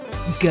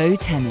Go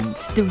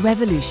Tenant, the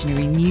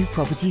revolutionary new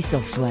property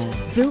software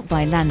built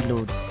by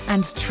landlords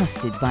and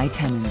trusted by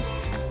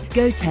tenants.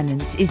 Go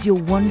Tenant is your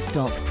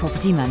one-stop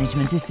property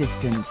management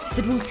assistant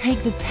that will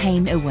take the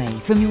pain away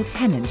from your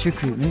tenant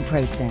recruitment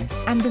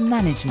process and the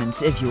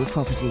management of your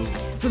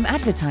properties. From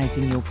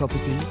advertising your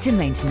property to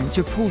maintenance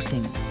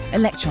reporting,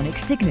 electronic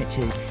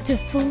signatures to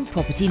full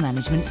property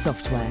management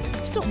software.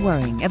 Stop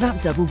worrying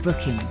about double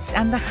bookings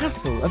and the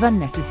hassle of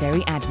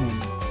unnecessary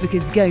admin,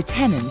 because Go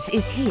Tenant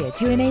is here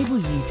to enable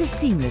you to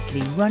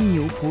seamlessly run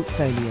your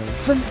portfolio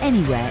from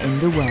anywhere in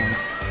the world.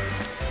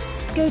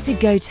 Go to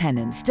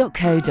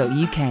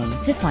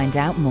gotenants.co.uk to find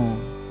out more.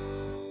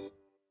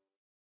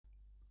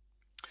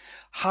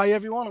 Hi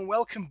everyone, and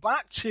welcome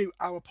back to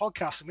our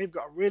podcast. And we've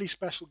got a really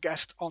special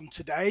guest on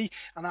today,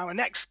 and our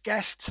next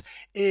guest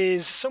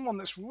is someone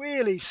that's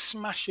really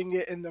smashing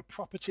it in the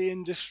property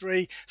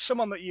industry,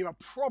 someone that you have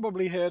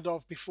probably heard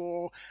of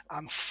before,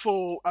 and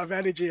full of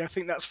energy. I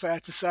think that's fair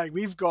to say.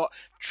 We've got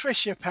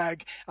Trisha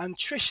Pegg, and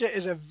Trisha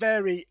is a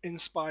very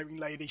inspiring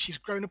lady. She's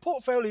grown a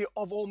portfolio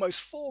of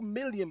almost £4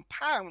 million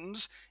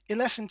in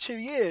less than 2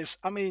 years.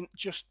 I mean,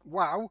 just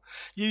wow,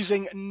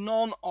 using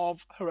none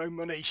of her own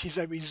money. She's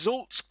a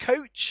results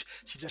coach,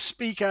 she's a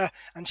speaker,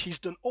 and she's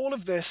done all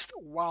of this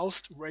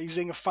whilst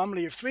raising a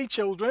family of 3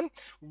 children,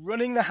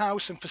 running the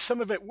house, and for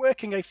some of it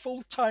working a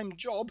full-time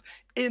job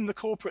in the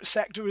corporate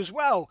sector as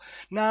well.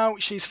 Now,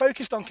 she's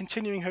focused on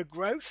continuing her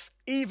growth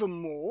even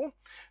more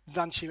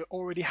than she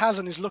already has,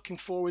 and is looking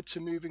forward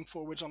to moving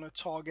forwards on her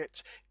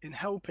target in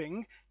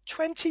helping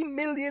 20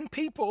 million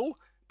people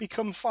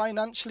become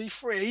financially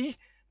free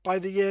by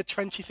the year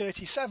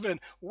 2037.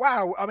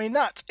 Wow, I mean,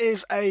 that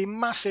is a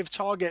massive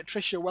target.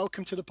 Trisha,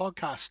 welcome to the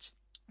podcast.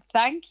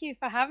 Thank you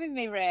for having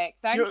me, Rick.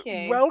 Thank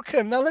you.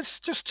 Welcome. Now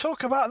let's just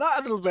talk about that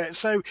a little bit.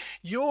 So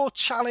your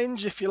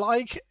challenge, if you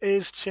like,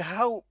 is to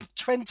help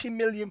 20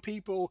 million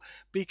people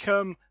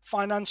become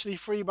financially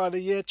free by the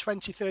year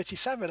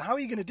 2037. How are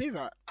you going to do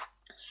that?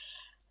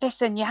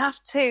 Listen, you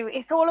have to.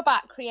 It's all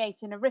about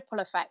creating a ripple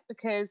effect,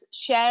 because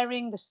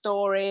sharing the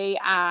story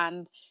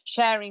and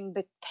sharing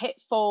the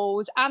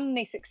pitfalls and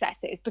the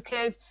successes,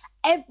 because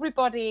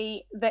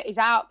everybody that is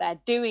out there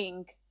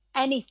doing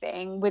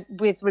anything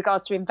with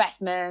regards to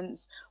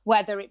investments,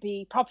 whether it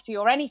be property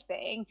or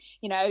anything,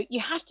 you know, you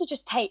have to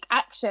just take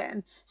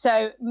action.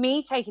 So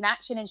me taking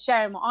action and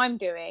sharing what I'm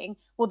doing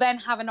will then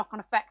have a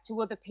knock-on effect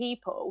to other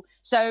people.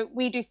 So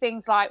we do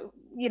things like,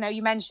 you know,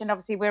 you mentioned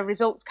obviously we're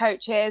results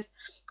coaches.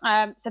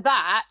 So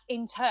that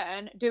in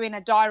turn, doing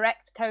a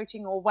direct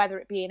coaching, or whether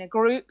it be in a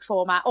group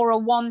format or a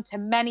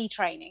one-to-many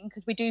training,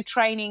 because we do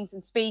trainings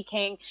and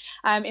speaking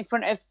in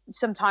front of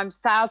sometimes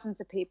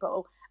thousands of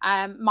people.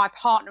 My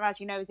partner, as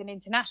you know, is an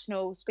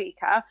international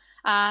speaker,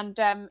 and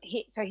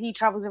he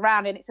travels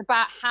around, and it's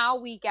about how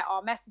we get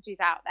our messages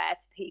out there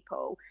to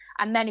people.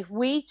 And then if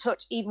we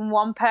touch even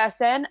one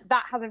person,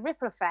 that has a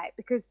ripple effect,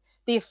 because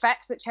the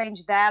effects that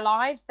change their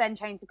lives then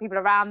change the people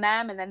around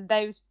them, and then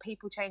those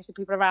people change the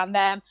people around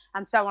them,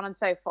 and so on and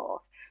so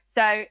forth.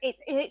 So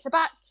it's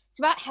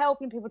about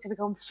helping people to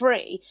become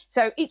free.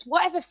 So it's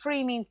whatever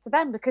free means to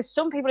them, because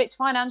some people it's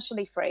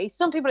financially free,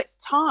 some people it's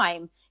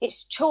time,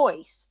 it's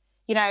choice.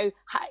 You know,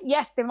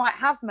 yes, they might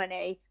have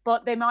money,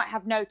 but they might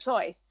have no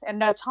choice and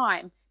no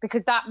time,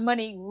 because that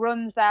money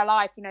runs their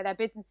life. You know, their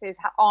businesses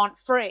aren't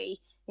free,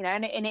 you know,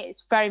 and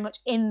it's very much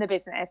in the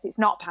business. It's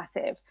not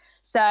passive.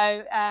 So,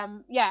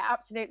 yeah,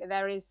 absolutely.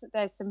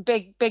 There's some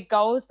big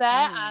goals there.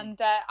 And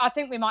I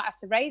think we might have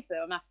to raise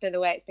them after the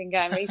way it's been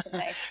going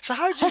recently. So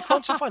how do you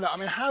quantify that? I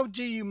mean, how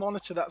do you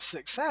monitor that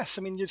success?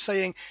 I mean, you're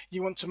saying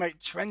you want to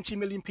make 20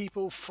 million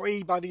people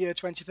free by the year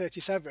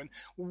 2037.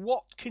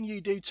 What can you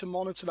do to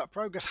monitor that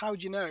progress? How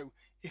do you know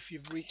if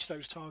you've reached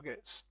those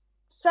targets?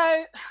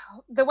 So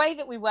the way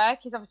that we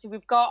work is obviously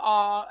we've got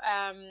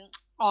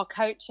our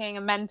coaching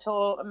and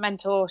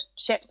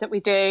mentorships that we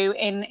do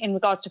in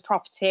regards to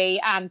property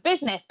and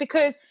business,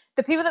 because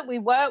the people that we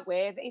work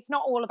with, it's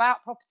not all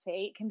about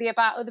property. It can be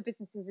about other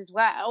businesses as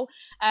well.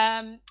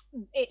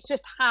 It's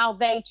just how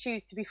they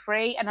choose to be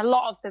free. And a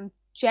lot of them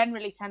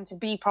generally tend to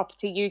be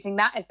property, using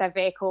that as their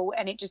vehicle.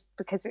 And it just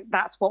because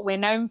that's what we're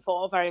known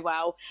for very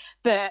well.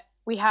 But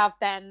we have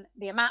then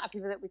the amount of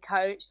people that we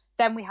coach.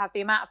 Then we have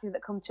the amount of people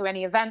that come to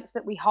any events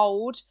that we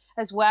hold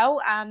as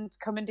well, and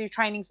come and do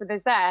trainings with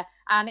us there.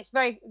 And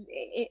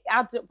it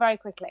adds up very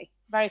quickly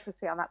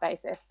on that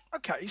basis.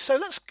 Okay, so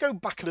let's go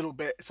back a little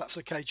bit, if that's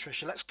okay,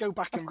 Trisha. Let's go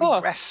back and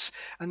regress.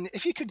 And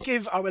if you could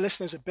give our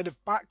listeners a bit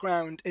of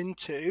background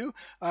into,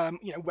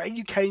 where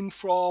you came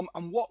from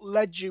and what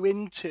led you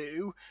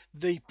into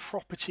the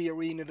property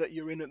arena that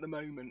you're in at the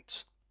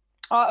moment.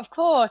 Of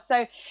course.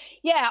 So,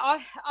 yeah,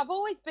 I've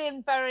always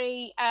been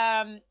very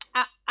out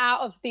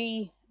of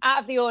the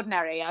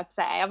ordinary, I'd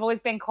say. I've always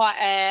been quite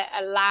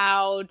a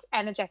loud,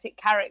 energetic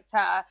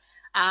character.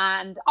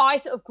 And I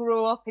sort of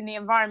grew up in the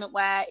environment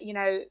where, you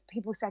know,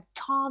 people said,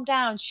 calm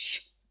down, shh,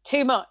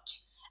 too much.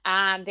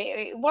 And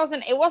it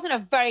wasn't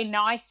a very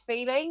nice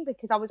feeling,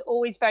 because I was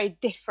always very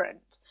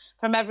different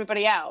from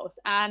everybody else.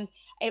 And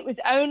It was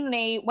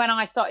only when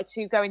I started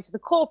to go into the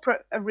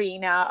corporate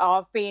arena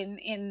of being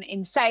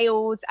in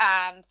sales,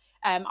 and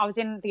I was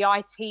in the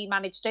IT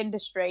managed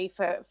industry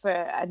for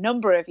a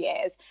number of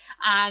years.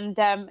 And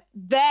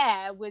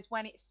there was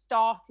when it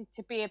started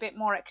to be a bit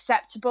more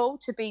acceptable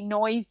to be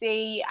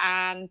noisy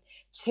and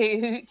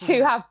to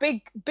have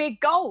big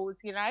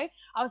goals, you know.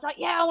 I was like,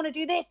 yeah, I want to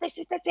do this.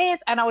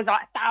 And I was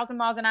like 1,000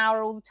 miles an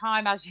hour all the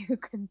time, as you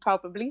can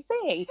probably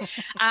see.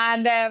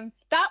 And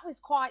that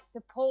was quite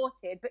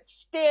supported, but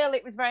still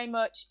it was very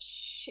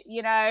much,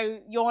 you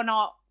know,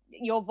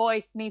 your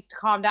voice needs to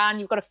calm down.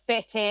 You've got to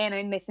fit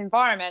in this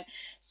environment.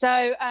 So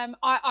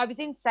I was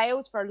in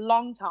sales for a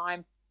long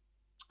time.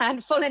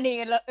 And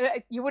funnily,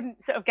 you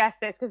wouldn't sort of guess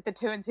this because the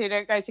two and two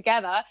don't go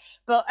together.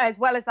 But as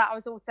well as that, I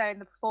was also in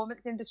the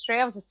performance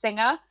industry. I was a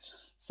singer.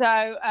 So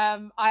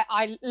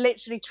I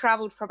literally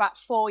traveled for about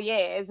 4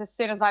 years as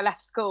soon as I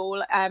left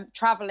school,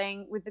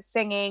 traveling with the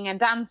singing and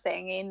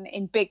dancing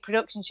in big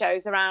production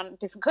shows around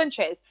different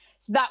countries.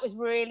 So that was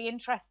really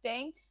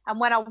interesting. And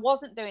when I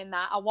wasn't doing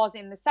that, I was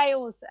in the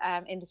sales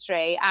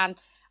industry, and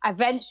I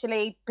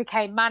eventually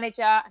became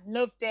manager and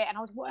loved it. And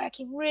I was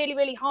working really,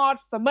 really hard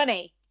for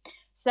money.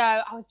 So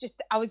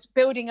I was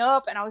building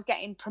up, and I was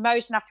getting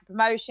promotion after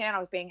promotion. I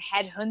was being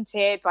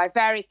headhunted by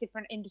various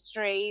different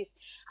industries,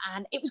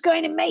 and it was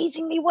going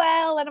amazingly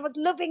well, and I was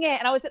loving it,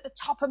 and I was at the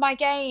top of my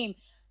game.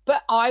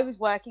 But I was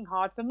working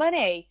hard for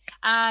money,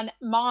 and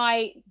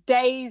my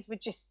days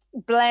would just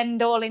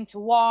blend all into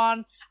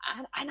one.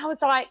 And I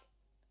was like,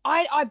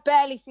 I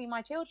barely see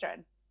my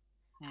children.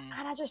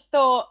 And I just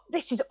thought,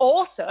 this is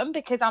awesome,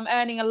 because I'm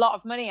earning a lot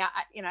of money. At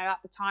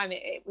the time,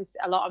 it was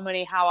a lot of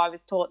money how I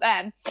was taught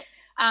then.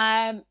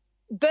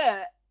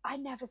 But I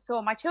never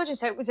saw my children.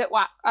 So it was at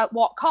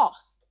what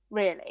cost,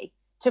 really,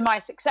 to my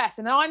success.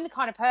 And I'm the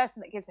kind of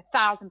person that gives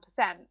 1,000%.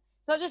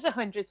 It's not just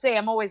 100. See,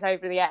 I'm always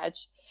over the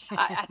edge,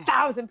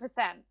 1,000%.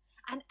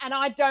 And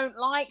I don't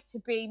like to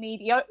be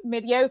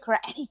mediocre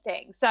at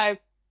anything. So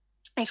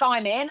if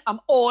I'm in, I'm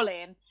all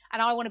in.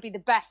 And I want to be the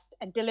best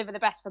and deliver the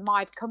best for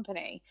my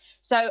company.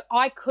 So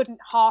I couldn't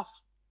half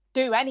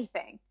do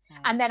anything.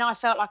 And then I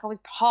felt like I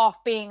was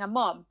half being a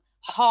mum,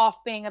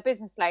 half being a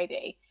business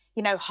lady,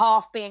 you know,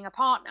 half being a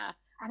partner.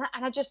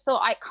 And I just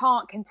thought, I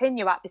can't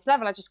continue at this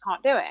level. I just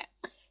can't do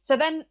it. So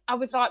then I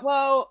was like,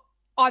 well,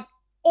 I've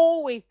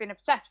always been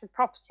obsessed with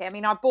property. I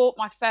mean, I bought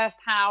my first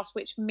house,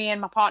 which me and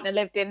my partner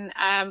lived in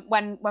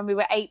when we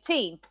were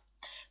 18.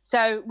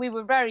 So we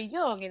were very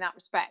young in that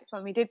respect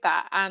when we did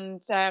that.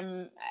 And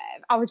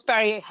I was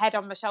very head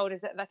on my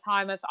shoulders at the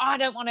time of, I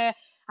don't want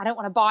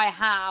to buy a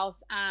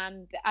house,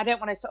 and I don't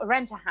want to sort of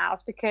rent a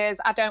house,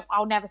 because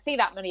I'll never see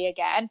that money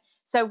again.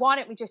 So why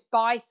don't we just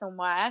buy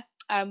somewhere?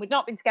 We'd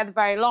not been together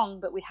very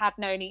long, but we had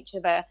known each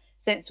other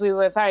since we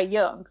were very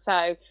young.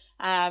 So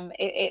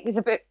it was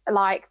a bit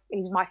like,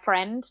 he was my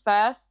friend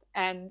first.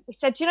 And we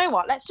said, do you know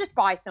what? Let's just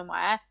buy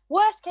somewhere.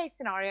 Worst case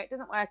scenario, it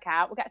doesn't work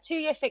out. We'll get a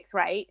 2-year fixed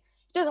rate.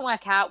 Doesn't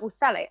work out, we'll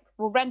sell it,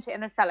 we'll rent it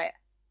and then sell it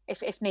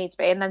if needs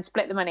be, and then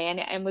split the money.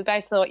 And we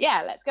both thought,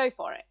 yeah, let's go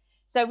for it.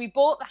 So we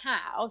bought the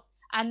house,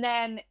 and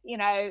then, you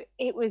know,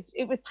 it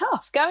was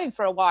tough going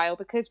for a while,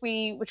 because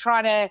we were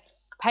trying to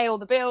pay all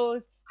the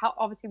bills.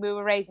 Obviously we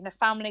were raising a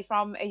family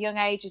from a young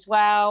age as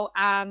well,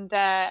 and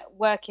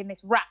working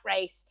this rat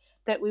race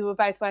that we were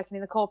both working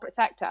in the corporate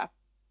sector.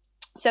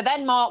 So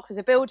then Mark was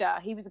a builder.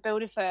 He was a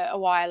builder for a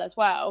while as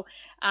well.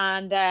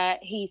 And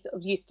he sort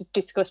of used to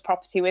discuss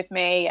property with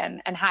me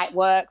and how it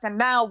works. And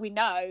now we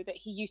know that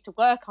he used to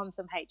work on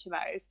some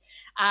HMOs,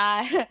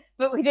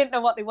 but we didn't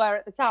know what they were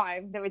at the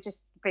time. They were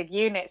just big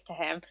units to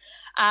him.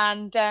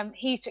 And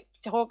he used to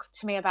talk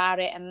to me about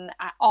it, and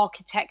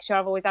architecture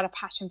I've always had a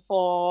passion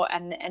for,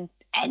 and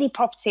any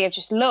property I've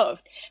just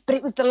loved. But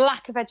it was the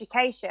lack of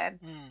education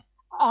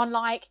on,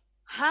 like,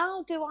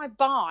 how do I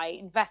buy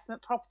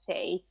investment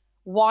property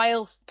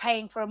whilst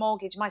paying for a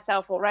mortgage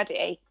myself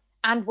already,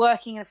 and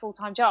working in a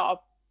full-time job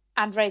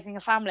and raising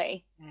a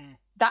family.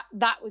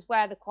 That was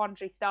where the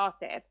quandary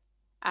started,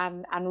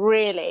 and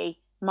really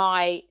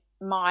my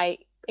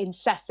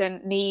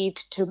incessant need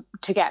to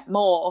get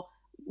more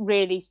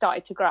really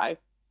started to grow.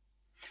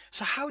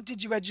 So how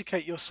did you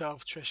educate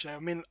yourself, Trisha? I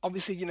mean,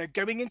 obviously, you know,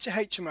 going into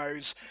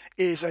HMOs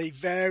is a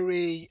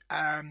very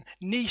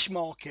niche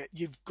market.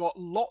 You've got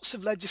lots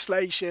of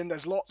legislation.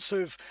 There's lots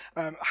of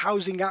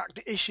Housing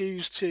Act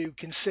issues to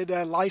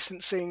consider,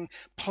 licensing,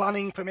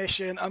 planning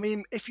permission. I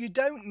mean, if you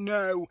don't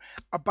know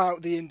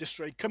about the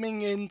industry,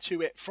 coming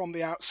into it from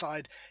the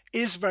outside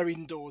is very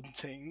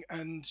daunting,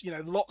 and, you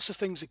know, lots of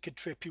things that could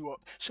trip you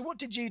up. So what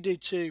did you do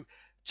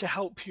to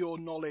help your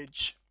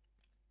knowledge?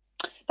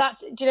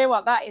 Do you know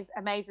what? That is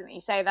amazing that you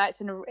say that.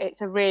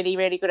 It's a really,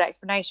 really good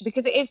explanation,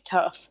 because it is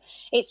tough.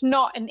 It's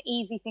not an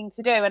easy thing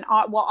to do. And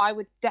what I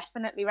would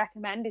definitely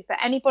recommend is that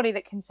anybody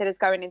that considers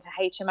going into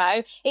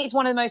HMO, it's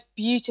one of the most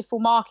beautiful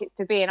markets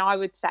to be in, I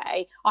would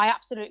say. I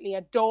absolutely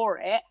adore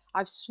it.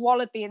 I've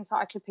swallowed the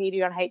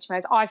encyclopedia on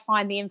HMOs. I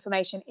find the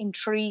information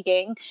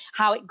intriguing,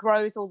 how it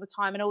grows all the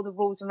time, and all the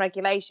rules and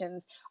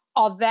regulations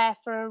are there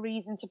for a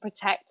reason to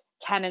protect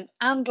tenants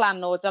and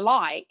landlords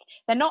alike.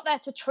 They're not there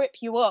to trip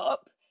you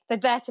up. They're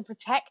there to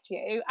protect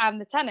you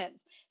and the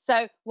tenants.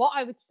 So what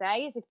I would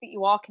say is, if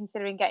you are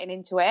considering getting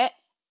into it,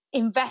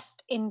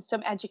 invest in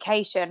some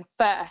education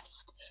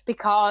first,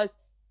 because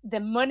the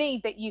money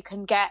that you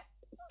can get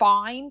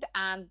fined,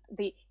 and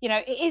it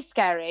is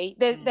scary.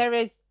 There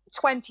is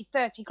 20,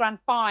 30 grand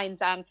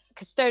fines and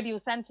custodial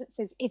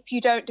sentences if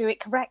you don't do it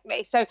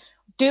correctly. So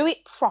do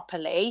it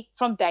properly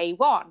from day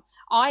one.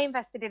 I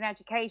invested in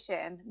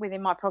education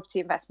within my property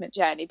investment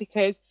journey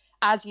because,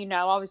 as you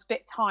know, I was a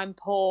bit time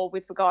poor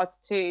with regards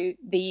to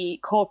the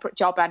corporate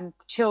job and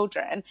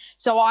children.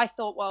 So I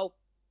thought, well,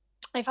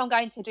 if I'm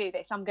going to do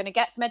this, I'm going to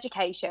get some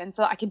education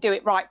so that I can do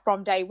it right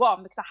from day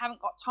one, because I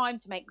haven't got time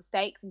to make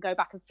mistakes and go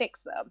back and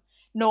fix them,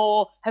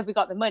 nor have we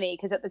got the money,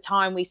 because at the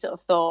time we sort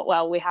of thought,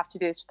 well, we have to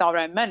do this with our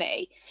own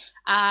money.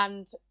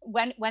 And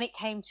when it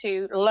came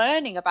to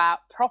learning about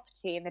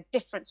property and the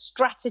different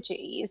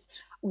strategies,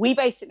 we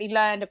basically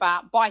learned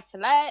about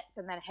buy-to-lets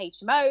and then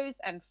HMOs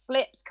and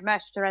flips,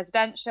 commercial to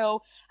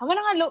residential. And when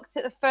I looked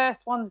at the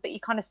first ones that you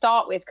kind of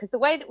start with, because the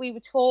way that we were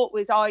taught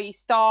was, you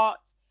start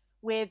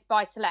with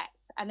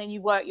buy-to-lets and then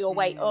you work your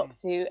way up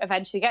to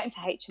eventually get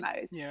into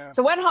HMOs. Yeah.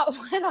 So when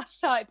I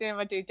started doing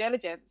my due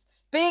diligence,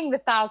 being the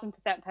 1000%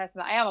 person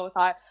that I am, I was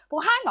like,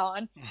 well, hang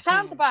on, it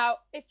sounds about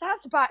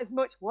as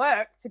much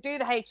work to do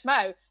the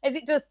HMO as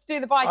it does to do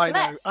the buy-to-let.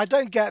 I know. I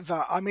don't get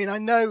that. I mean, I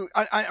know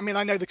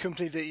the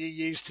company that you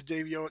use to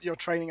do your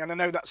training, and I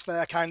know that's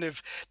their kind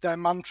of their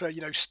mantra.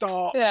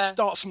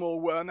 Start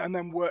small and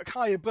then work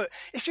higher. But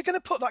if you're going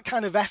to put that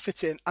kind of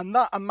effort in and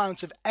that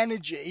amount of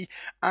energy,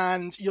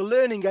 and you're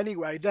learning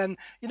anyway, then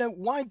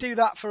why do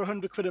that for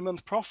 £100 a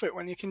month profit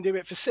when you can do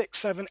it for 600,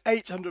 700,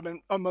 800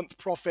 a month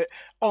profit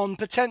on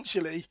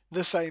potentially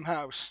the same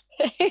house?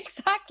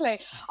 Exactly.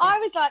 I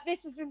was like,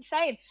 this is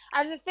insane.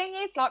 And the thing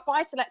is, like,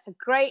 buy-to-lets are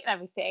great and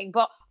everything,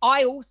 but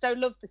I also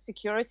love the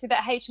security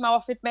that HMO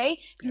offered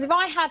me, because if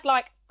I had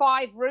like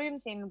 5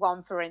 rooms in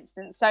one, for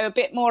instance, so a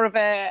bit more of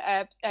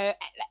a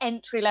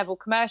entry level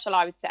commercial,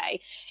 I would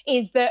say,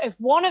 is that if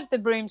one of the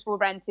rooms were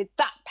rented,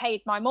 that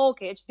paid my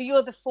mortgage, the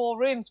other 4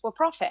 rooms were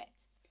profit.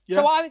 Yeah.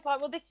 So I was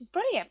like, well, this is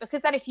brilliant,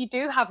 because then if you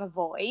do have a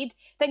void,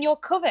 then you're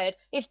covered.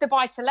 If the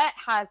buy-to-let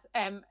has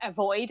a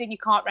void and you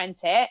can't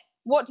rent it,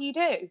 what do you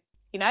do?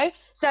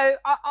 So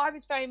I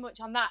was very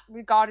much on that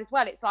regard as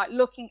well. It's like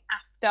looking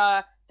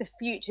after the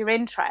future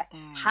interest.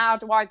 How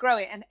do I grow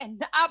it?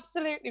 And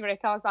absolutely, Rick,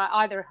 I was like,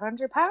 either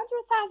 £100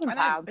 or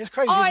 £1,000. It's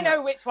crazy. I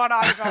know which one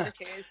I would rather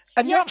choose.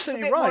 And you're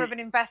absolutely it's a bit right. more of an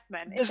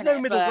investment. There's no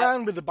middle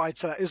ground with the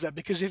buy-to-let, is there?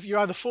 Because if you're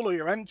either full or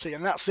you're empty,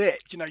 and that's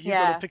it. You've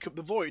got to pick up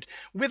the void.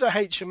 With a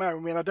HMO, I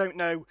mean, I don't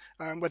know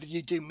whether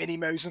you do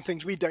mini-mos and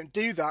things. We don't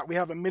do that. We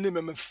have a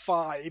minimum of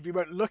 5. We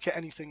won't look at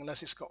anything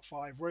unless it's got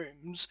 5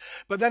 rooms.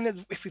 But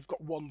then if we've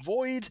got 1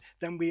 void,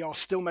 then we are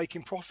still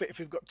making profit. If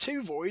we've got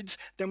 2 voids,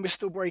 then we're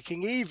still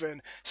breaking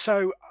even.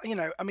 So,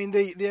 I mean,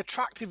 the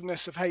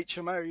attractiveness of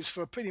HMOs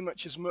for pretty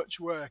much as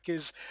much work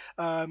is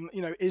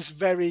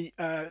very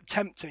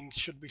tempting,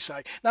 should we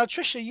say. Now,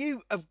 Trisha,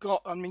 you have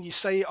got, I mean, you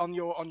say on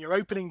your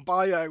opening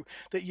bio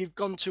that you've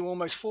gone to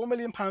almost £4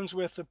 million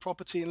worth of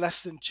property in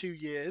less than 2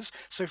 years.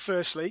 So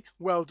firstly,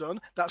 well done.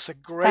 That's a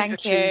great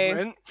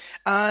achievement.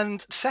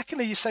 And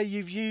secondly, you say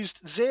you've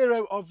used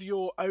 0 of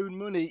your own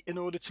money in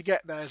order to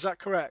get there. Is that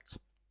correct?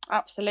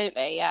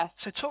 Absolutely, yes.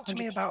 So talk to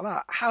me about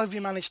that. How have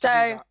you managed to do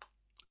that?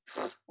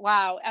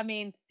 Wow, I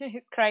mean,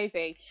 it's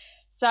crazy.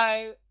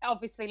 So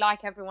obviously,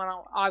 like everyone,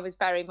 I was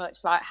very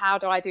much like, how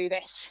do I do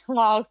this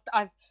whilst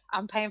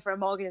I'm paying for a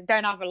mortgage and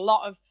don't have a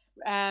lot of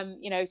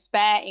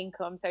spare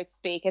income, so to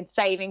speak, and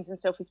savings and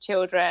stuff with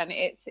children.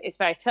 It's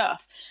very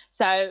tough.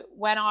 So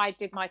when I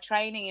did my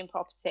training in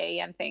property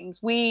and things,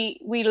 we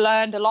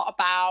learned a lot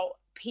about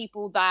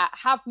people that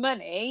have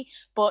money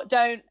but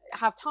don't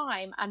have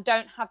time and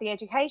don't have the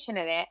education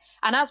in it.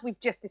 And as we've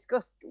just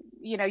discussed,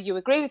 you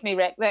agree with me,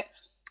 Rick, that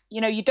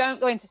you don't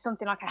go into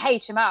something like a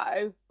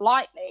HMO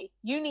lightly.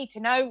 You need to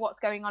know what's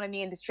going on in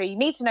the industry. You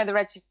need to know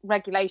the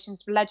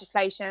regulations,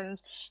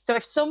 legislations. So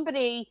if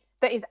somebody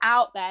that is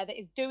out there that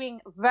is doing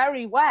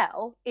very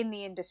well in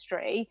the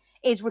industry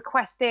is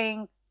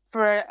requesting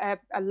for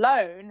a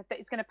loan that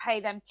is going to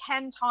pay them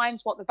 10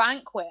 times what the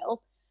bank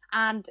will,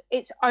 and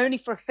it's only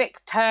for a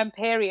fixed term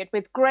period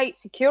with great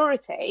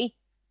security,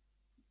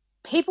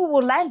 people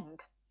will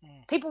lend.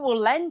 People will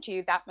lend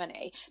you that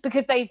money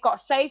because they've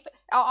got safe.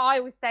 I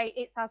always say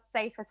it's as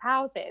safe as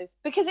houses,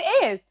 because it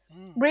is.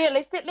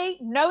 Realistically,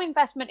 no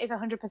investment is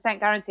 100%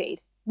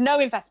 guaranteed. No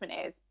investment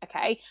is,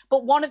 okay?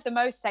 But one of the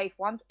most safe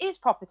ones is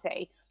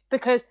property,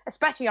 because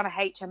especially on a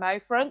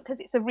HMO front,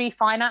 because it's a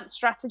refinance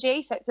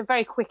strategy, so it's a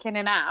very quick in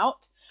and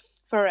out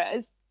for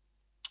us,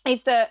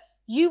 is that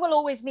you will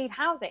always need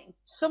housing.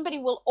 Somebody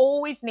will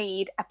always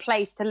need a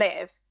place to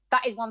live.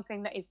 That is one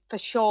thing that is for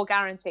sure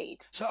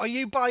guaranteed. So are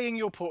you buying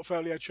your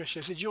portfolio,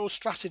 Trisha? Is your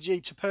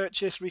strategy to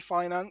purchase,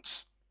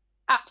 refinance?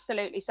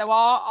 Absolutely. So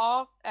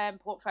our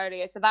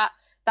portfolio, so that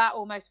that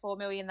almost 4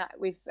 million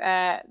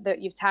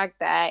that you've tagged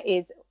there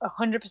is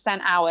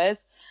 100%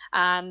 ours,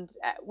 and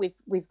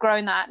we've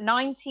grown that.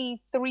 93%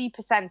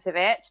 of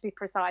it, to be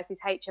precise, is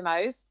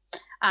HMOs.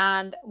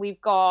 And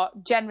we've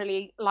got,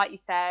 generally, like you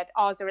said,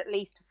 ours are at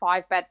least a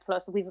 5-bed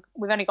plus. We've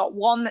only got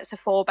one that's a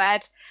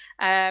 4-bed,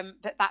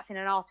 but that's in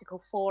an Article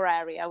 4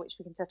 area, which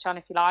we can touch on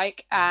if you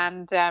like.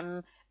 And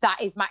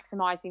that is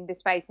maximising the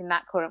space in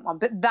that current one.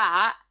 But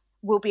that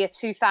will be a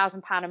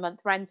 £2,000 a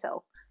month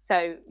rental.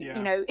 So, you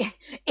know,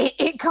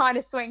 it kind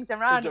of swings and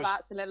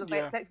roundabouts a little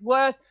bit. So it's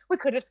worth, we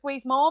could have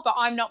squeezed more, but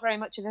I'm not very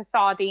much of a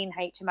sardine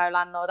HMO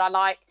landlord. I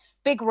like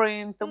big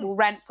rooms that will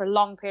rent for a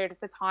long period of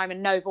time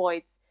and no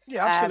voids.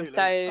 Yeah,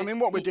 absolutely. I mean,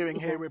 what we're doing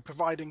here, we're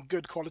providing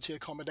good quality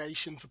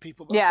accommodation for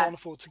people that can't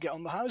afford to get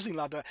on the housing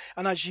ladder.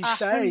 And as you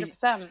say,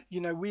 100%. you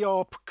know, we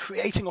are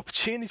creating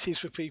opportunities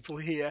for people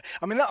here.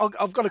 I mean,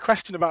 I've got a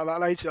question about that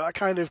later. That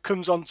kind of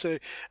comes on to,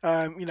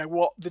 you know,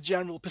 what the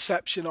general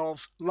perception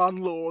of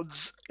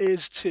landlords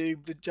is to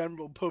the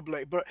general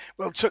public. But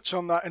we'll touch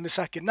on that in a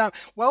second. Now,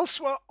 whilst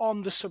we're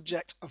on the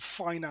subject of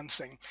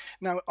financing,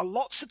 now,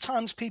 lots of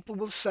times people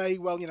will say,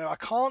 well, you know, I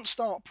can't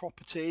start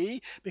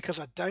property because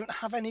I don't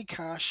have any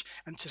cash.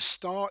 And to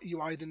start, you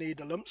either need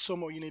a lump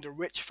sum, or you need a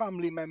rich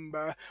family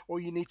member,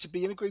 or you need to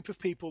be in a group of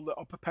people that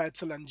are prepared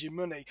to lend you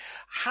money.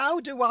 How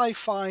do I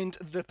find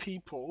the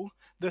people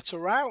that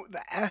are out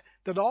there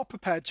that are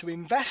prepared to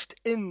invest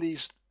in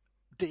these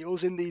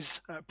deals, in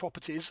these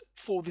properties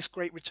for this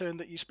great return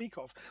that you speak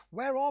of?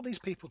 Where are these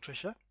people,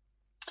 Trisha?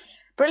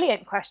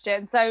 Brilliant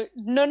question. So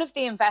none of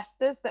the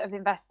investors that have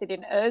invested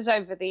in us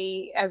over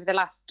the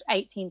last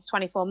 18 to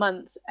 24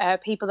 months are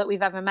people that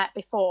we've ever met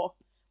before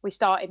we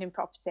started in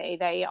property.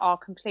 They are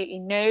completely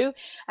new.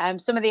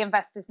 Some of the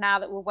investors now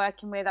that we're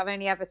working with, I've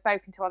only ever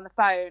spoken to on the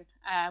phone.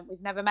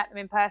 We've never met them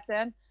in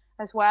person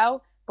as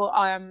well. But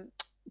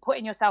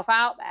putting yourself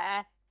out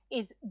there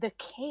is the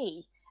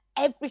key.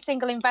 Every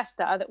single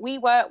investor that we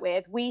work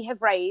with, we have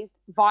raised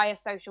via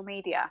social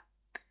media.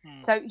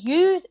 So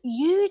use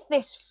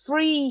this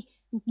free,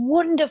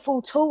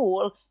 wonderful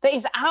tool that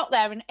is out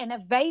there and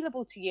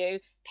available to you.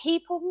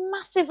 People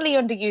massively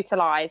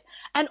underutilized.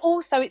 And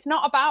also, it's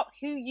not about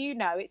who you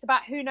know, it's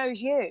about who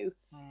knows you.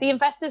 The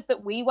investors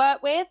that we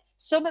work with,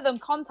 some of them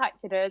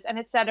contacted us and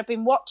had said, I've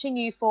been watching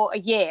you for a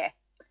year.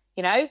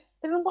 You know,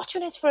 they've been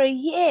watching us for a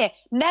year,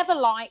 never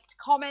liked,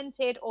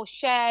 commented or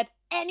shared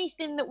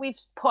anything that we've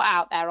put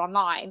out there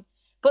online.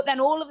 But then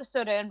all of a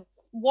sudden,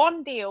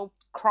 one deal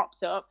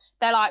crops up.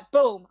 They're like,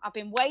 boom, I've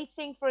been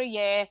waiting for a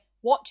year,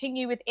 watching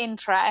you with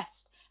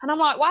interest. And I'm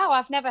like, wow,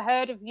 I've never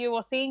heard of you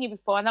or seen you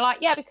before. And they're like,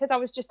 yeah, because I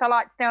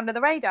like to stay under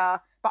the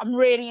radar, but I'm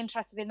really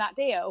interested in that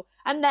deal.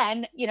 And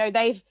then, you know,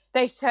 they've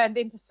turned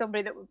into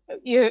somebody that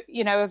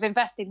you know have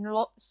invested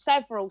in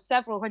several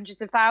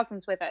hundreds of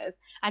thousands with us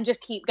and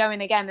just keep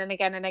going again and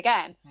again and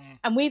again.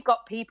 And we've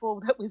got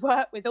people that we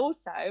work with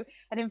also,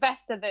 an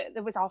investor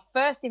that was our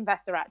first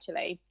investor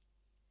actually.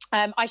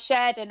 I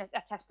shared a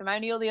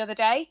testimonial the other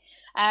day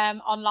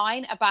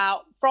online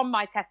from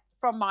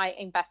my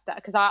investor,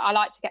 because I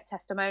like to get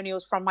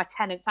testimonials from my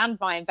tenants and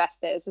my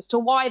investors as to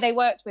why they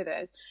worked with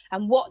us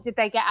and what did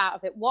they get out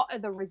of it, what are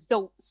the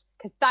results,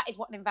 because that is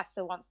what an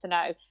investor wants to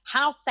know.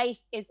 How safe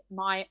is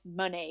my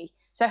money?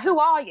 So who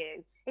are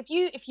you? If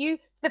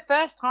the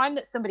first time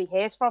that somebody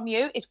hears from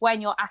you is when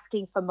you're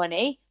asking for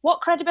money,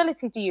 what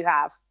credibility do you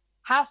have?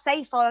 How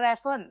safe are their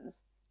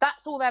funds?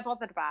 That's all they're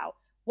bothered about.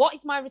 What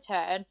is my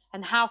return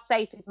and how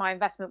safe is my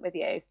investment with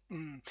you?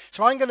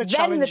 So I'm going to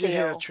challenge you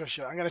here,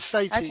 Trisha. I'm going to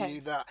say to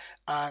you that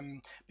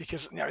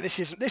because you know this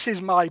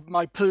is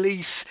my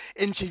police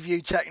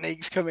interview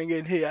techniques coming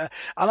in here,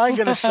 and I'm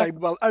going to say,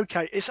 well,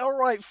 okay, it's all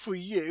right for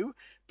you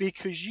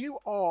because you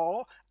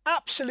are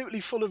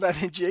absolutely full of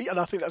energy, and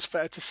I think that's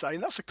fair to say,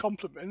 and that's a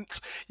compliment.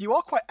 You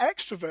are quite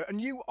extrovert,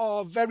 and you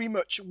are very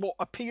much what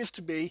appears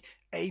to be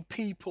a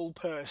people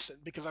person,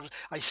 because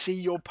I see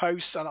your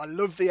posts and I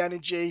love the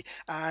energy,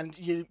 and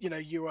you know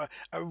you're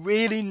a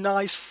really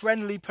nice,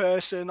 friendly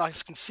person. I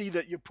can see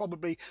that you're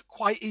probably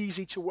quite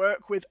easy to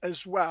work with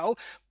as well.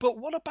 But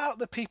what about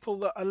the people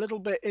that are a little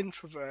bit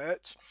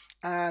introvert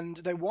and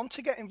they want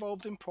to get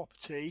involved in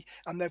property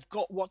and they've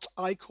got what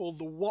I call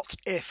the what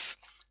if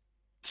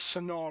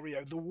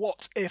scenario, the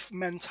what if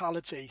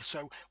mentality?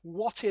 So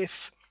what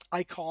if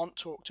I can't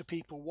talk to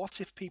people? What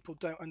if people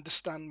don't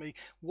understand me?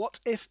 What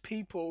if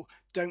people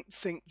don't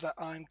think that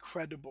I'm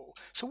credible?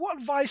 So what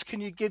advice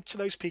can you give to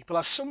those people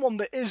as someone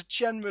that is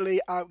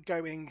generally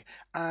outgoing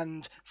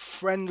and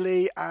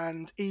friendly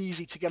and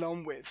easy to get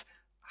on with?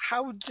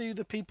 How do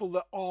the people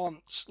that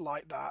aren't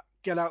like that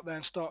get out there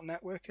and start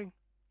networking?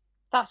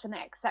 That's an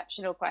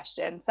exceptional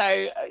question.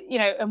 So, you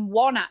know, and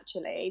one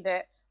actually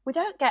that we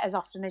don't get as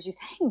often as you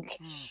think.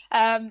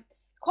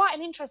 Quite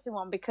an interesting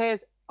one,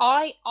 because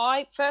I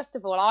first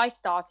of all, I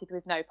started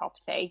with no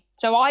property.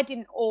 So I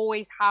didn't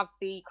always have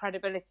the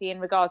credibility in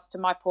regards to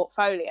my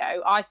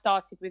portfolio. I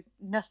started with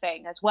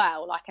nothing as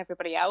well, like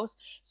everybody else.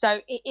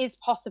 So it is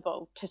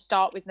possible to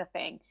start with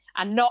nothing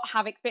and not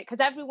have experience,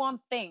 because everyone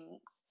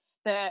thinks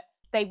that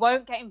they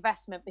won't get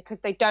investment because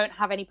they don't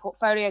have any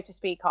portfolio to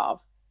speak of.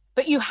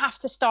 but you have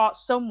to start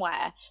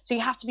somewhere. So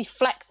you have to be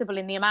flexible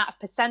in the amount of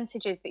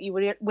percentages that you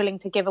were willing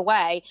to give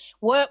away.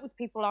 Work with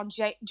people on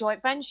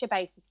joint venture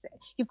basis.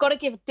 You've got to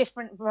give a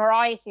different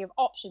variety of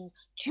options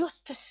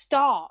just to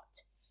start.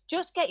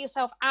 Just get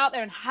yourself out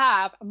there and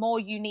have a more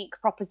unique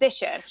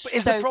proposition. But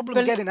is the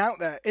problem getting out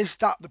there? Is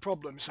that the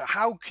problem? So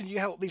how can you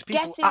help these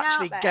people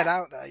actually get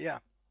out there? Yeah.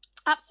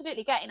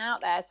 Absolutely, getting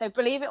out there. So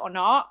believe it or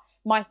not,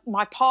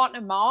 my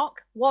partner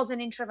Mark was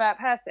an introvert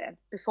person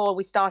before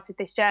we started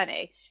this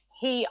journey.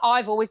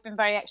 I've always been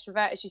very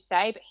extrovert, as you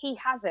say, but he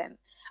hasn't.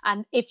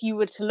 And if you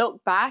were to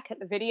look back at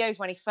the videos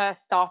when he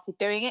first started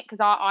doing it,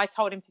 because I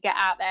told him to get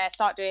out there,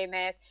 start doing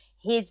this,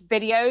 his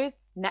videos,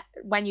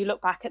 when you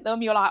look back at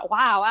them, you're like,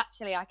 wow,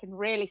 actually, I can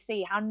really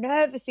see how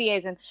nervous he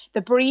is and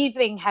the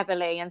breathing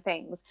heavily and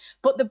things.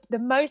 But the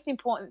most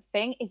important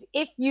thing is,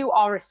 if you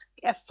are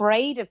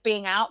afraid of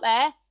being out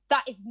there,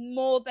 that is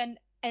more than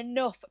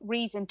enough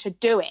reason to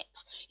do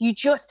it. You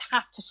just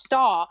have to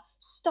start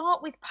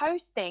with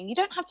posting. You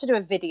don't have to do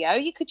a video.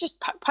 You could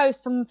just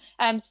post some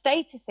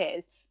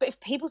statuses. But if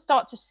people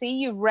start to see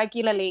you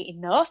regularly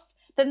enough,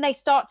 then they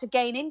start to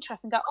gain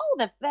interest and go,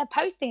 oh, they're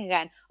posting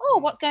again. Oh,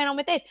 what's going on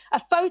with this? A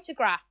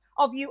photograph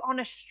of you on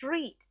a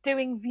street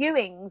doing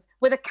viewings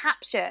with a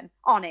caption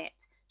on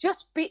it.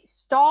 Just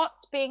start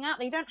being out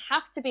there. You don't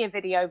have to be a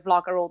video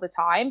vlogger all the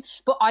time,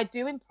 but I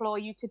do implore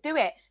you to do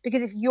it,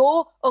 because if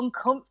you're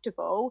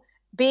uncomfortable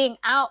being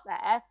out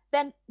there,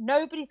 then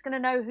nobody's going to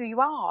know who you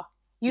are.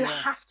 You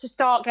have to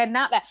start getting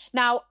out there.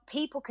 Now,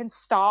 people can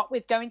start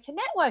with going to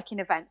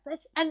networking events.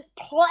 There's a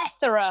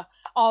plethora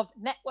of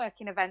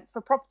networking events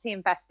for property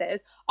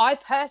investors. I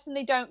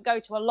personally don't go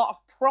to a lot of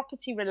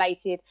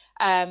property-related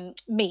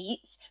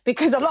meets,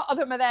 because a lot of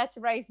them are there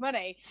to raise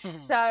money.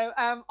 So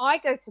I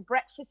go to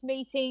breakfast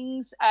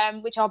meetings,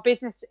 which are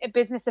business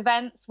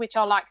events, which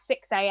are like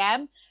 6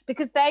 a.m.,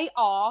 because they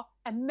are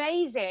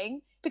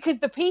amazing, because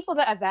the people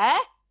that are there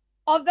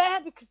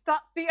because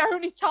that's the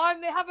only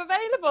time they have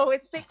available.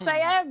 It's 6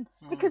 a.m.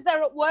 because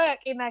they're at work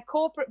in their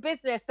corporate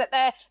business, that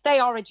they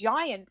are a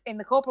giant in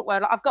the corporate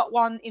world. I've got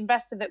one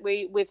investor that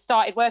we've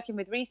started working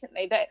with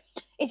recently that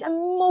is a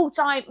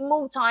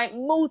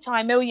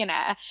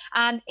multi-millionaire,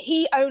 and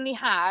he only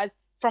has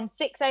from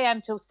 6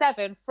 a.m. till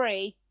 7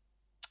 free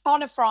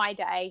on a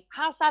Friday.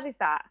 How sad is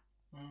that?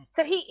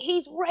 So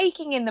he's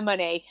raking in the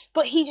money,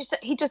 but he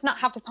does not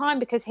have the time,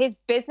 because his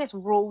business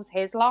rules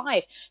his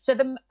life. So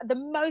the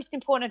most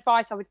important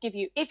advice I would give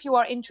you, if you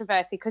are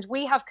introverted, because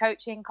we have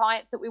coaching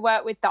clients that we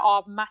work with that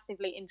are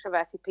massively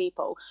introverted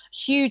people,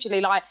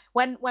 hugely, like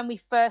when we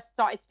first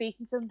started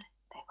speaking to them,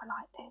 they were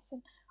like this,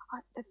 and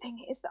the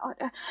thing is that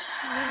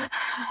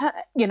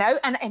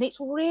and it's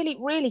really,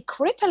 really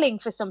crippling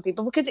for some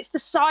people, because it's the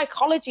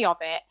psychology of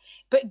it.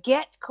 But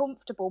get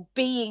comfortable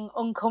being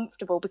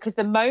uncomfortable, because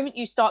the moment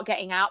you start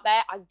getting out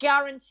there, I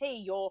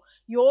guarantee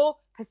your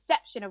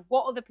perception of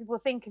what other people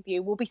think of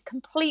you will be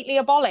completely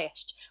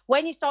abolished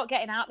when you start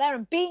getting out there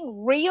and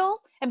being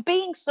real and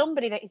being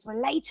somebody that is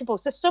relatable.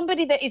 So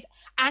somebody that is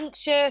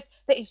anxious,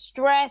 that is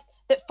stressed,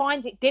 that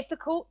finds it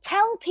difficult,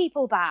 tell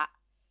people that.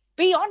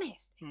 Be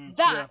honest.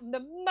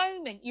 The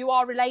moment you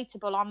are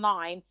relatable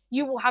online,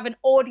 you will have an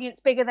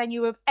audience bigger than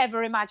you have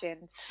ever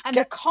imagined. And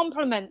the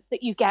compliments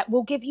that you get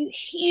will give you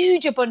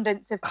huge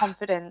abundance of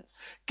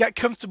confidence. Get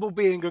comfortable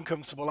being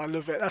uncomfortable. I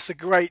love it. That's a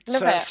great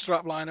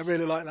strap line. I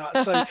really like that.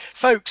 So,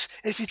 folks,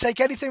 if you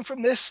take anything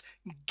from this,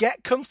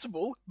 get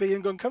comfortable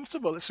being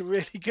uncomfortable. It's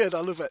really good.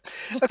 I love it.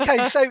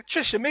 Okay, so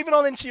Trisha, moving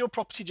on into your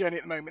property journey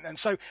at the moment then.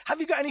 So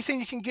have you got anything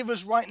you can give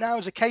us right now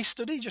as a case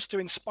study, just to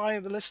inspire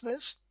the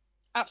listeners?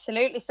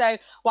 Absolutely. So,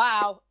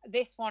 wow,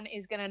 this one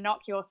is going to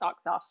knock your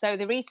socks off. So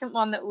the recent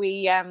one that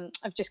we have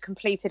just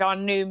completed our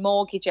new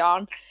mortgage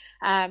on.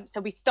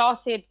 So we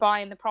started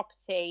buying the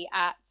property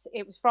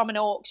it was from an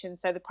auction.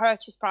 So the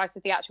purchase price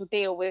of the actual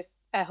deal was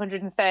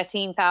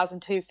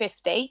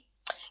 $113,250.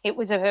 It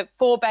was a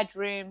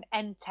 4-bedroom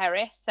end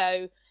terrace.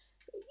 So,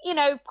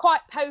 quite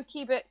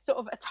pokey, but sort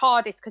of a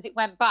TARDIS, because it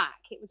went back.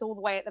 It was all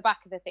the way at the back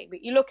of the thing.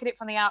 But you look at it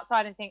from the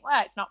outside and think,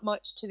 well, it's not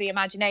much to the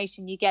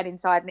imagination. You get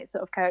inside and it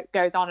sort of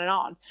goes on and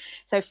on.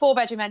 So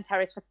 4-bedroom end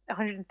terrace for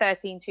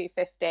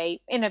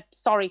 $113,250 in a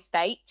sorry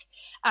state.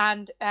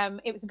 And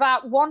it was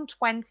about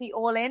 $120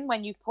 all in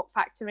when you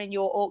factor in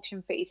your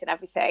auction fees and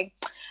everything.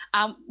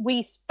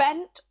 We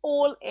spent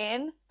all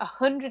in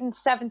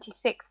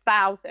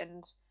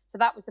 $176,000. So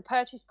that was the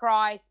purchase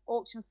price,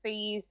 auction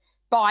fees,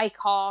 buy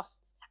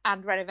costs,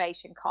 and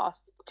renovation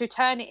costs, to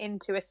turn it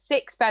into a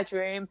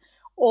 6-bedroom,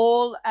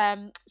 all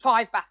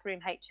 5-bathroom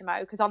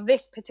HMO. Because on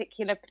this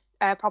particular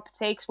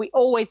property, because we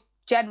always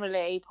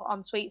generally put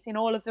en suites in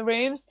all of the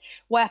rooms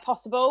where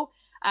possible,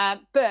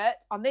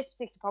 but on this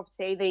particular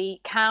property,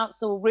 the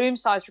council room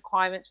size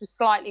requirements were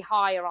slightly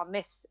higher on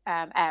this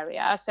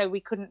area, so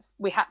we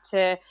had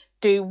to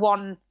do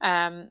one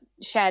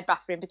shared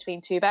bathroom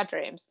between 2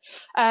 bedrooms.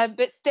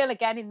 But still,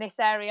 again, in this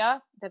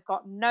area, they've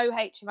got no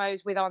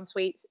HMOs with en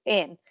suites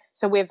in.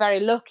 So we're very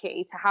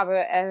lucky to have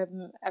a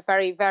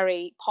very,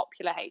 very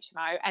popular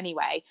HMO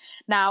anyway.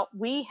 Now,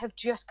 we have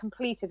just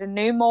completed a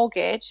new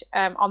mortgage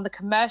on the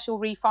commercial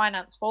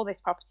refinance for this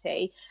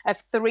property of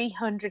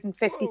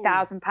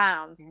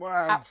 £350,000.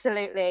 Wow.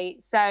 Absolutely.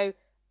 So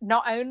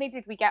not only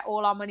did we get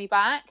all our money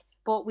back,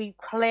 but we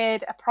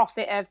cleared a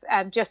profit of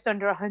just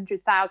under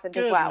 100,000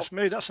 as well. Goodness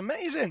me, that's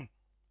amazing.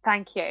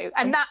 Thank you.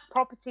 And that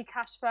property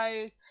cash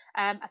flows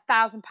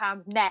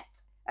 £1,000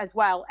 net as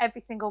well every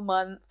single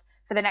month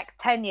for the next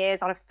 10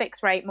 years on a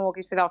fixed rate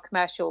mortgage with our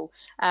commercial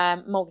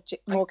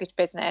mortgage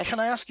business. Can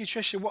I ask you,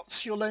 Trisha,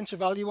 what's your loan to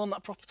value on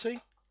that property?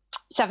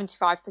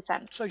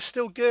 75%. So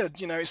still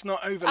good, it's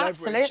not over leveraged.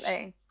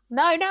 Absolutely.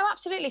 No,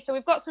 absolutely. So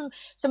we've got some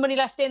money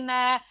left in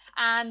there,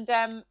 and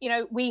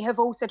we have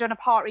also done a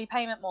part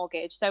repayment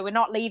mortgage. So we're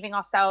not leaving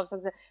ourselves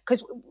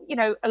because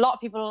a lot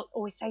of people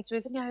always say to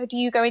us, do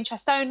you go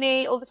interest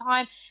only all the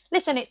time?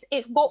 Listen,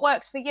 it's what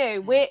works for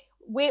you.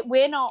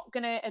 We're not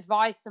going to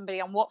advise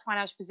somebody on what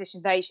financial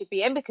position they should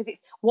be in, because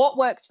it's what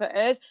works for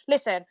us.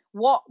 Listen,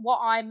 what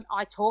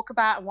I talk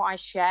about and what I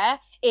share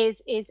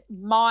is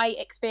my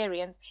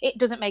experience. It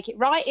doesn't make it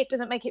right. It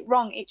doesn't make it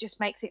wrong. It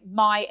just makes it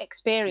my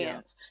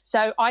experience. Yeah.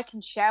 So I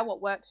can share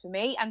what works for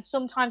me. And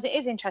sometimes it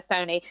is interest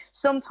only.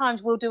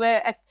 Sometimes we'll do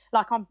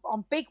like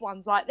on big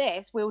ones like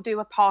this, we'll do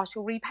a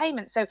partial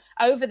repayment. So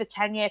over the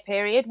 10-year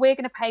period, we're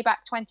going to pay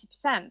back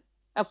 20%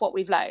 of what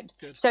we've loaned.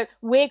 Good. So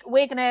we're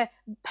going to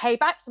pay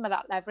back some of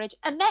that leverage,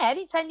 and then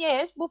in 10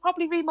 years we'll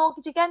probably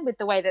remortgage again with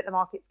the way that the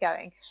market's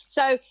going.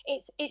 So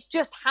it's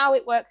just how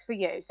it works for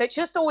you. So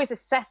just always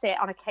assess it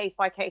on a case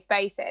by case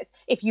basis.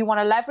 If you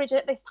want to leverage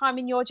at this time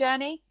in your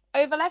journey,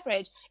 over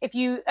leverage. If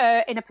you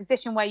are in a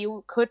position where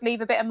you could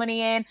leave a bit of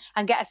money in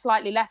and get a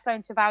slightly less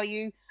loan to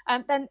value,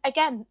 then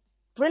again,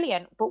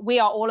 brilliant. But we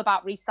are all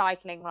about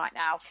recycling right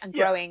now and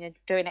growing and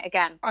doing it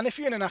again. And if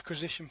you're in an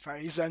acquisition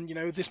phase, then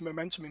this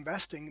momentum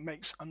investing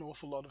makes an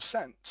awful lot of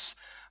sense.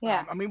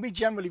 Yes. We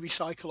generally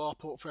recycle our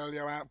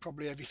portfolio out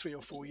probably every 3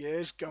 or 4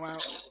 years, go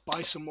out,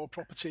 buy some more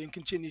property and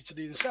continue to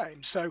do the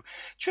same. So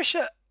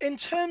Trisha, in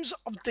terms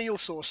of deal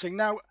sourcing,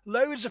 now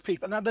loads of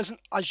people, now there's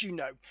as you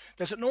know,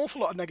 there's an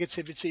awful lot of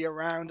negativity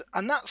around,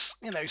 and that's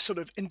sort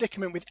of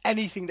indicament with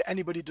anything that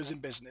anybody does in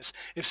business.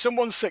 If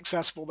someone's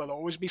successful, there'll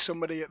always be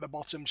somebody at the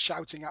bottom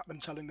shouting at them,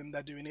 telling them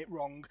they're doing it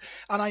wrong.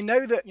 And I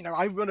know that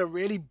I run a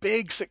really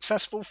big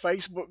successful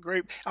Facebook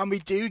group, and we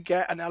do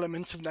get an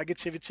element of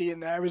negativity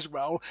in there as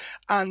well.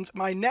 And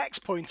my next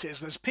point is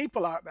there's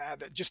people out there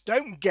that just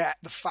don't get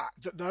the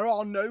fact that there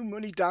are no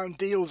money down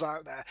deals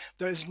out there.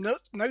 There is no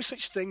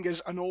such thing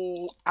as an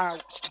all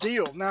out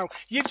deal. Now,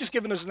 you've just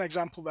given us an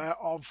example there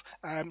of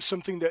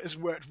something that has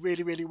worked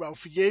really, really well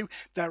for you.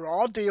 There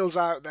are deals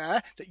out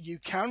there that you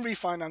can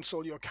refinance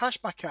all your cash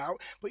back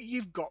out, but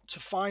you've got to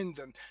find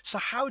them. So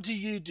how do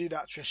you do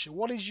that, Trisha?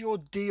 What is your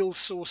deal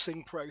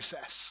sourcing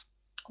process?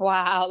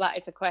 Wow, that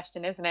is a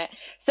question, isn't it?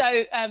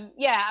 So,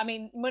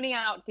 money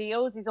out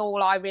deals is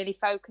all I really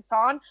focus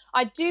on.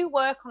 I do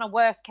work on a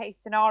worst case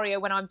scenario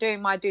when I'm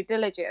doing my due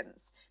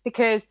diligence,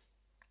 because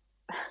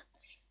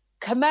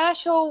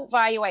commercial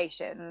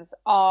valuations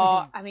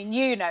are,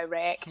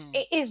 Rick,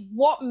 it is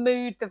what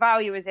mood the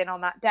valuer is in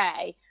on that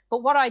day.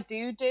 But what I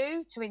do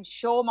to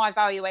ensure my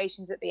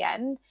valuations at the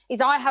end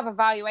is I have a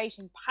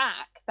valuation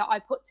pack that I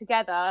put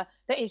together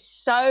that is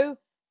so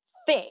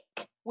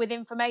thick with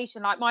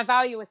information. Like my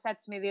valuer said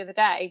to me the other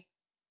day,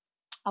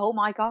 oh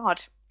my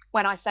God,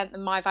 when I sent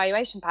them my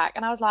valuation pack.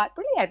 And I was like,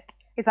 brilliant.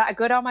 Is that a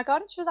good, oh my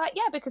God? And she was like,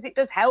 yeah, because it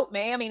does help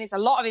me. It's a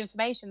lot of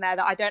information there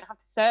that I don't have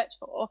to search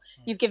for.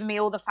 You've given me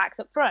all the facts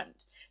up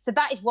front. So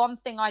that is one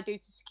thing I do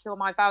to secure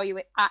my value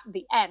at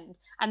the end.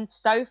 And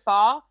so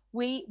far,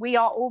 we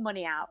are all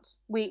money out.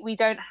 We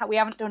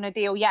haven't done a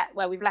deal yet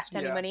where we've left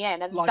any money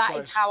in. And likewise. That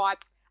is how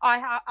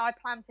I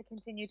plan to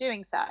continue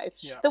doing so.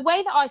 Yeah. The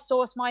way that I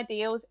source my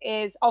deals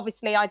is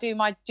obviously I do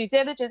my due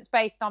diligence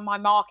based on my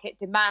market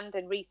demand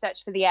and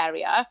research for the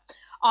area.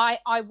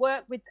 I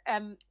work with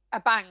a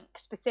bank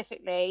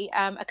specifically,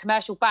 a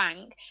commercial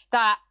bank,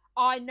 that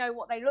I know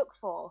what they look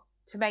for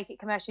to make it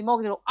commercially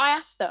mortgageable. I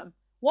ask them,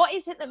 what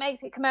is it that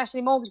makes it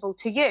commercially mortgageable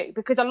to you?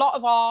 Because a lot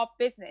of our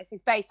business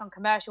is based on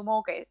commercial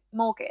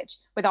mortgage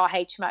with our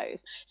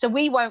HMOs. So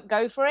we won't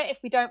go for it if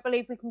we don't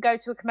believe we can go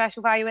to a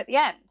commercial value at the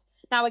end.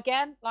 Now,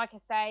 again, like I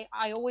say,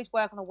 I always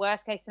work on the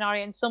worst case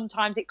scenario, and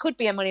sometimes it could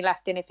be a money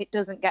left in if it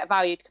doesn't get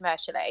valued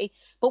commercially.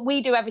 But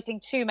we do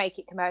everything to make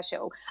it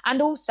commercial.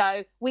 And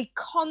also, we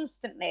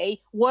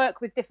constantly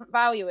work with different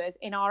valuers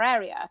in our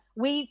area.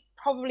 We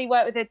probably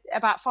work with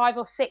about 5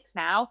 or 6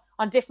 now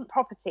on different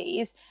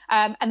properties,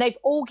 and they've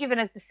all given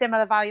us the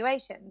similar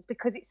valuations,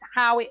 because it's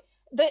how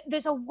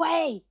there's a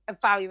way of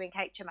valuing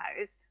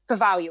HMOs for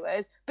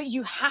valuers, but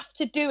you have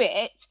to do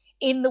it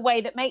in the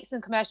way that makes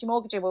them commercially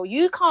mortgageable.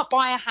 You can't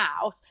buy a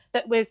house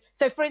that was,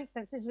 so for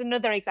instance, this is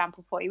another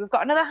example for you. We've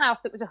got another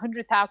house that was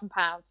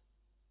 £100,000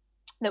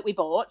 that we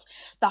bought.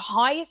 The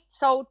highest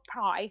sold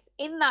price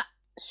in that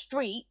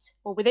street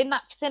or within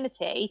that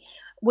vicinity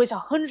was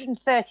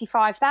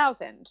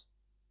 135,000.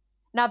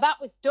 Now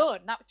that was done,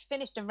 that was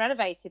finished and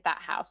renovated, that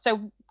house.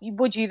 So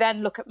would you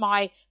then look at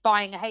my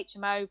buying a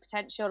HMO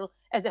potential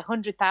as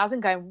 100,000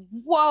 going,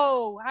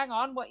 whoa, hang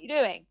on, what are you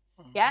doing?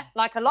 Yeah,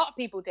 like a lot of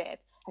people did.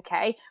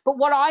 Okay. But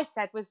what I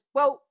said was,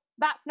 well,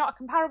 that's not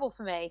comparable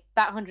for me,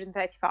 that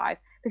 135,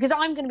 because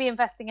I'm going to be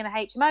investing in a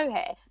HMO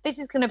here. This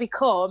is going to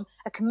become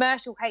a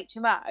commercial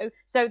HMO.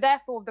 So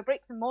therefore the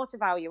bricks and mortar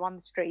value on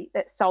the street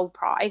that's sold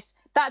price,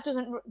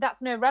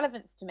 that's no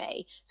relevance to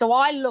me. So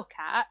I look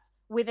at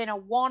within a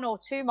 1 or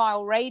 2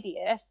 mile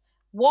radius,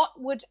 what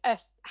would a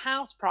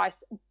house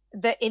price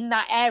that in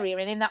that area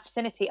and in that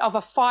vicinity of a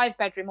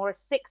 5-bedroom or a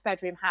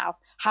 6-bedroom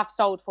house have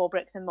sold for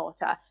bricks and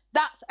mortar?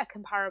 That's a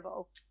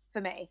comparable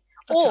for me.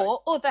 Okay.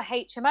 Or other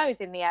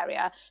HMOs in the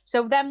area.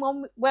 So then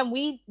when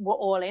we were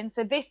all in,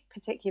 so this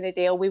particular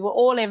deal, we were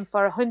all in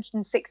for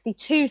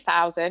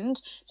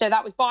 162,000. So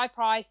that was buy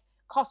price,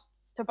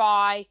 costs to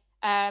buy,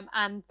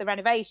 and the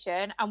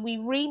renovation. And we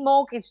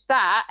remortgaged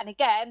that. And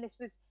again, this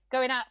was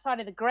going outside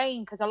of the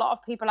grain, because a lot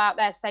of people out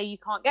there say you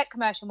can't get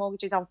commercial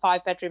mortgages on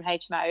 5-bedroom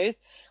HMOs.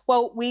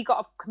 Well, we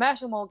got a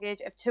commercial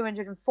mortgage of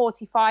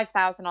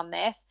 245,000 on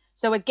this.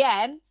 So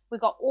again, we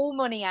got all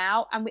money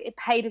out, and it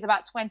paid us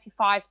about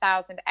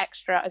 25,000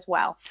 extra as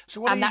well.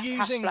 So what are you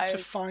using to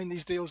find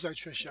these deals though,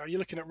 Trisha? Are you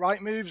looking at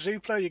Rightmove,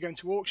 Zoopla? Are you going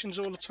to auctions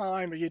all the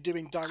time? Are you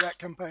doing direct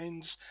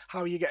campaigns? How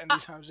are you getting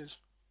these houses?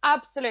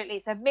 Absolutely.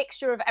 It's a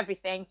mixture of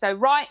everything. So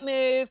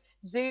Rightmove,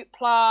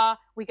 Zoopla,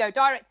 we go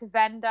direct to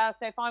vendor.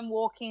 So if I'm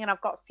walking and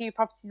I've got a few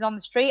properties on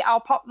the street, I'll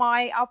pop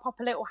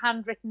a little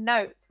handwritten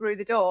note through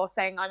the door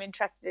saying I'm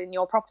interested in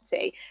your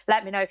property.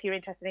 Let me know if you're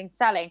interested in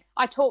selling.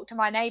 I talk to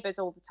my neighbours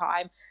all the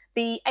time.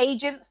 The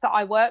agents that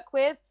I work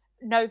with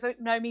know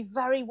me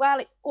very well.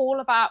 It's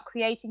all about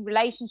creating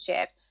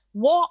relationships.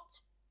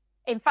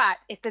 In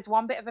fact, if there's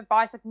one bit of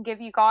advice I can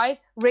give you guys,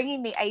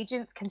 ringing the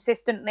agents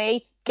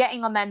consistently,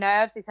 getting on their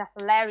nerves is a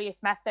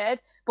hilarious method.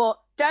 But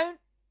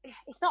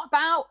it's not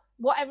about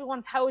what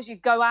everyone tells you,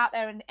 go out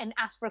there and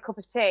ask for a cup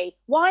of tea.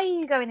 Why are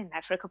you going in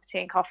there for a cup of tea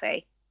and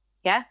coffee?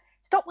 Yeah?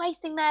 Stop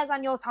wasting theirs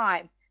and your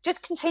time.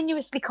 Just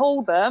continuously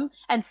call them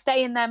and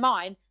stay in their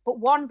mind. But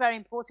one very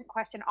important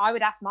question I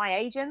would ask my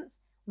agents,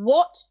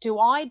 what do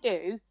I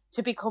do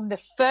to become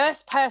the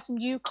first person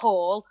you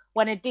call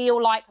when a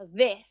deal like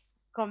this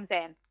comes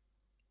in?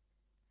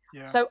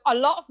 Yeah. So a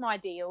lot of my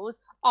deals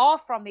are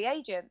from the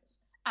agents,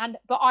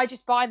 but I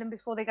just buy them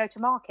before they go to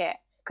market,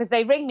 because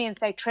they ring me and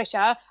say,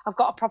 Trisha, I've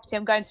got a property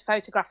I'm going to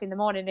photograph in the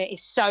morning. It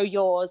is so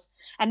yours.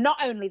 And not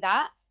only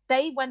that,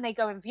 when they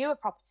go and view a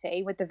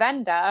property with the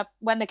vendor,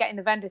 when they're getting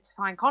the vendor to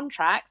sign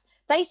contracts,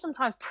 they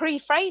sometimes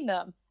pre-frame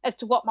them as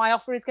to what my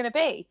offer is going to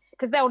be,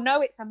 because they'll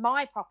know it's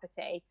my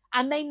property,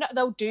 and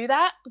they'll do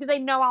that because they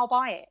know I'll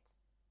buy it.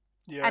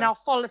 Yeah. And I'll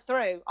follow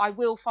through. I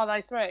will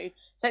follow through.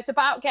 So it's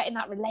about getting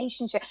that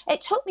relationship.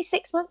 It took me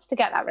 6 months to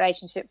get that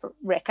relationship,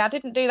 Rick. I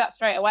didn't do that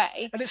straight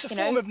away. And it's a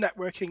form of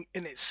networking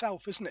in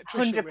itself, isn't it,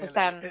 Trisha?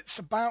 100%. Really? It's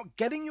about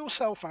getting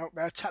yourself out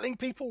there, telling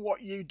people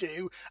what you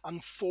do,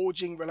 and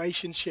forging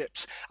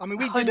relationships. I mean,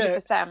 we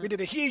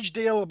did a huge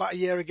deal about a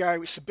year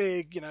ago. It's a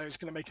big, it's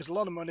going to make us a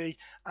lot of money.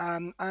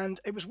 And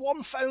it was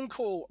one phone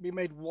call. We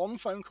made one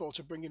phone call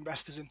to bring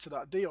investors into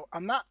that deal.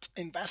 And that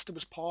investor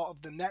was part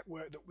of the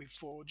network that we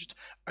forged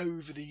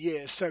over the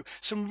years. So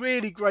some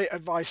really great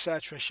advice there,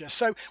 Trisha.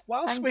 So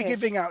whilst we're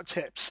giving out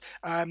tips,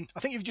 I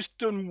think you've just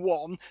done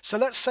one. So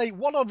let's say,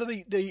 what are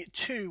the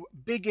 2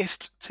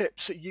 biggest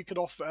tips that you could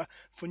offer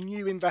for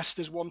new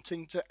investors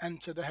wanting to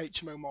enter the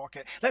HMO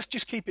market? Let's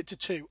just keep it to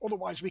 2.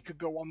 Otherwise, we could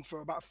go on for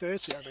about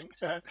 30, I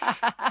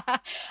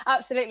think.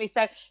 Absolutely.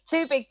 So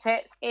 2 big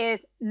tips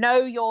is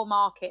know your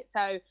market.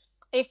 So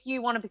if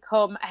you want to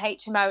become a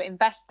HMO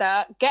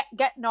investor,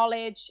 get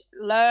knowledge,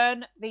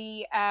 learn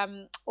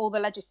all the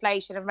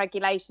legislation and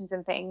regulations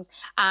and things,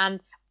 and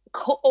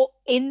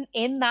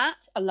in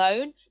that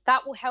alone,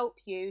 that will help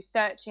you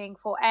searching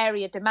for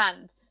area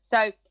demand.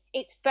 So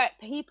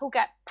people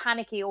get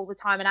panicky all the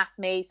time and ask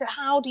me, so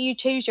how do you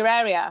choose your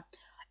area?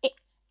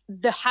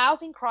 The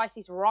housing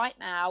crisis right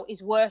now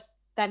is worse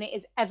than it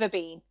has ever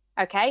been.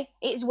 Okay,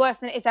 it is worse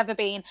than it has ever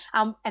been.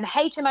 And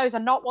HMOs are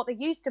not what they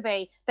used to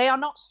be. They are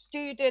not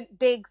student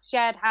digs,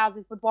 shared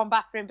houses with 1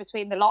 bathroom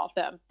between the lot of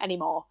them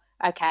anymore.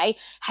 Okay,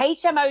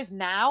 HMOs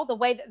now, the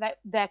way that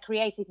they're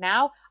created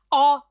now,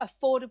 are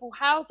affordable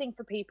housing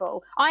for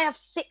people. I have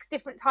 6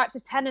 different types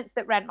of tenants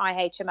that rent my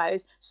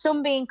HMOs,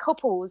 some being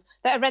couples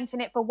that are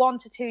renting it for 1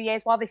 to 2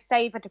 years while they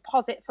save a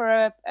deposit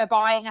for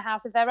buying a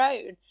house of their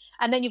own.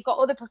 And then you've got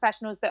other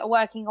professionals that are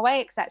working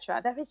away, etc.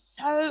 There is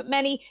so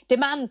many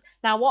demands.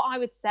 Now, what I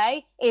would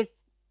say is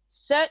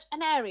search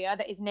an area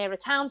that is near a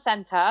town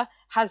centre,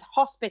 has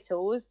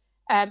hospitals,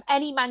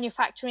 any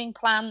manufacturing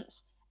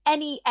plants,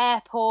 any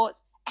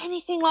airports,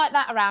 anything like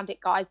that around it,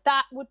 guys.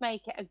 That would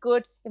make it a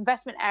good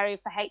investment area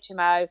for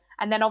HMO.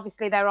 And then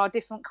obviously there are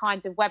different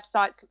kinds of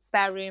websites,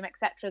 spare room,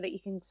 etc., that you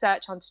can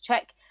search on to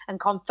check and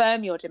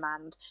confirm your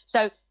demand.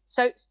 So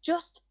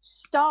just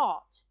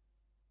start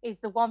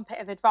is the one bit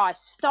of advice.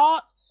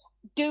 Start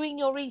doing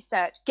your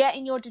research,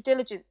 getting your due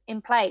diligence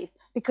in place,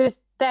 because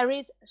there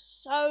is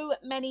so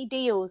many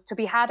deals to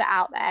be had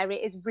out there.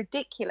 It is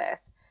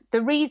ridiculous.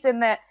 The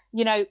reason that,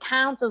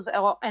 councils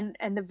and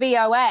the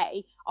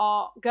VOA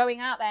are going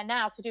out there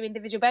now to do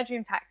individual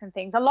bedroom tax and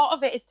things, a lot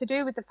of it is to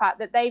do with the fact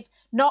that they've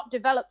not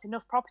developed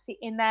enough property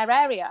in their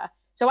area.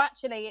 So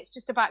actually, it's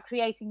just about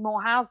creating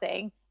more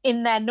housing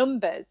in their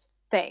numbers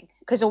thing,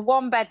 because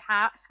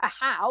a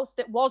house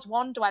that was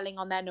one dwelling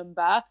on their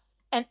number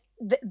and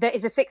that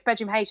is a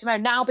 6-bedroom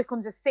HMO now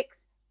becomes a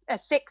six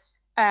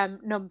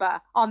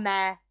number on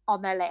their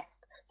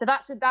list. So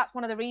that's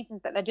one of the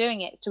reasons that they're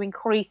doing it, is to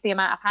increase the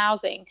amount of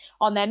housing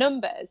on their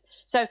numbers.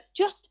 So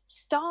just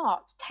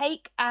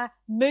take a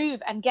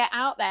move and get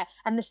out there.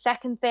 And the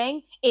second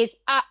thing is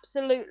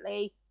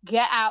absolutely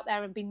get out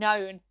there and be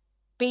known,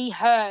 be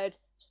heard.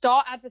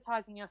 Start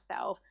advertising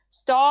yourself.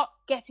 Start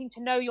getting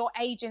to know your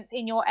agents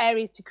in your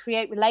areas to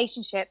create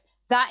relationships.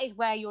 That is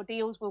where your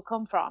deals will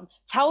come from.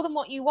 Tell them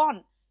what you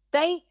want.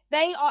 They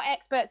are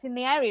experts in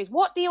the areas.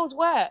 What deals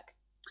work?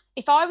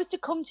 If I was to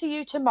come to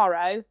you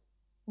tomorrow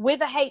with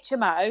a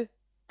HMO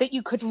that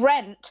you could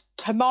rent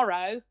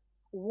tomorrow,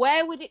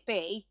 where would it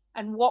be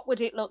and what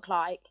would it look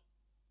like?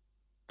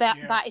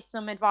 That is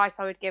some advice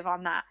I would give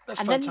on that. That's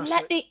and fantastic. Then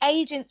let the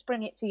agents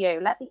bring it to you.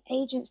 Let the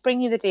agents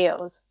bring you the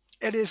deals.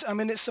 It is. I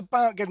mean, it's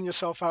about getting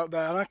yourself out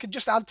there. And I could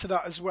just add to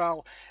that as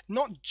well,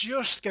 not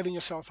just getting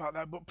yourself out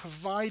there, but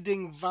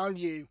providing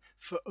value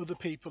for other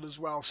people as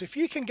well. So if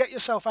you can get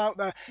yourself out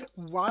there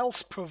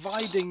whilst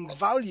providing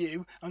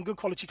value and good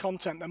quality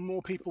content, then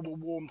more people will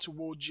warm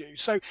towards you.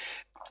 So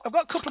I've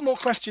got a couple more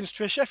questions,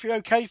 Trisha, if you're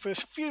okay for a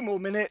few more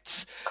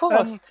minutes. Of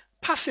course.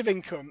 Passive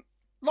income.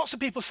 Lots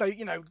of people say,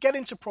 get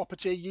into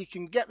property, you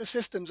can get the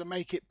systems and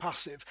make it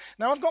passive.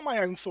 Now, I've got my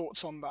own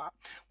thoughts on that.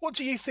 What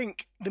do you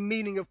think the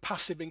meaning of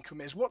passive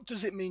income is? What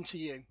does it mean to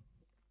you?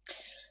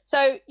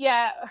 So,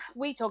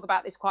 we talk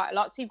about this quite a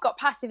lot. So you've got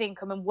passive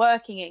income and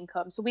working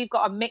income. So we've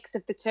got a mix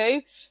of the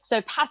two.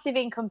 So passive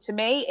income to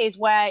me is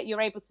where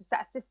you're able to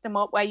set a system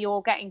up where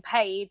you're getting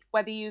paid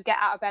whether you get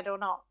out of bed or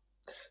not.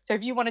 So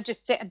if you want to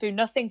just sit and do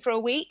nothing for a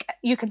week,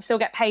 you can still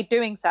get paid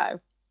doing so.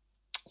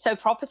 So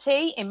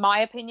property, in my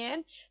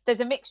opinion,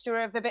 there's a mixture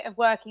of a bit of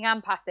working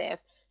and passive.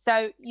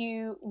 So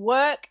you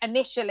work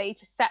initially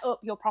to set up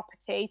your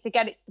property, to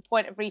get it to the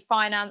point of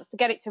refinance, to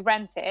get it to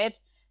rented,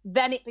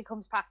 then it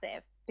becomes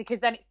passive because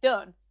then it's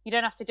done. You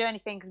don't have to do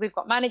anything because we've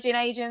got managing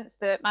agents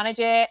that manage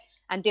it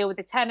and deal with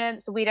the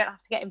tenants, so we don't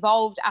have to get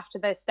involved after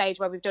the stage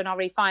where we've done our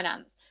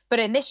refinance. But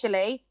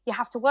initially, you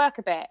have to work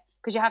a bit,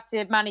 because you have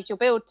to manage your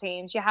build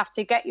teams, you have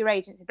to get your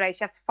agents in place,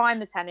 you have to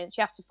find the tenants,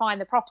 you have to find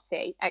the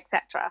property,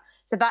 etc.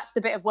 So that's the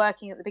bit of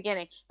working at the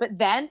beginning. But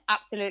then,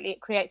 absolutely, it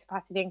creates a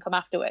passive income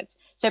afterwards.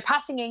 So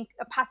passive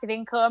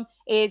income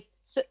is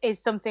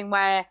something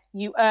where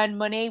you earn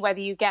money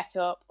whether you get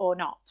up or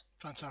not.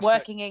 Fantastic.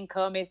 Working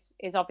income is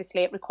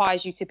obviously, it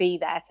requires you to be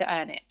there to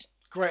earn it.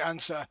 Great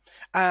answer.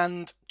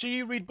 And do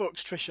you read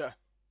books, Trisha?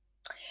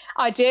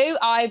 I do.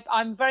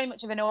 I'm very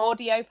much of an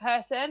audio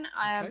person,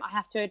 I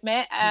have to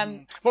admit.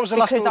 What was the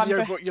last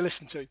audio book you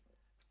listened to?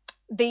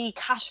 The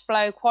Cash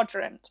Flow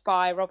Quadrant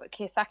by Robert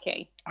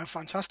Kiyosaki. Oh,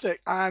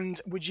 fantastic.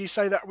 And would you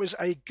say that was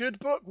a good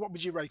book? What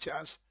would you rate it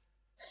as?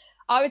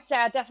 I would say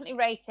I definitely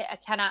rate it a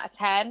 10 out of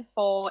 10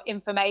 for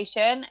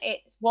information.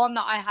 It's one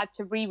that I had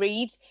to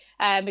reread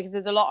because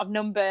there's a lot of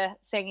number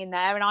thing in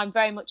there, and I'm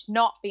very much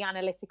not the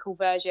analytical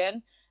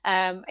version.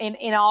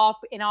 In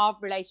our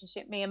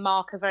relationship, me and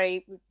Mark are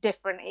very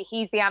different.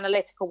 He's the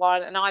analytical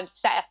one, and I'm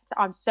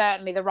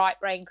certainly the right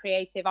brain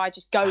creative. I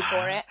just go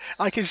for it.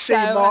 I can see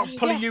Mark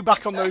pulling you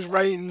back on those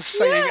reins,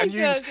 saying,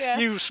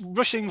 you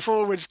rushing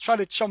forwards, trying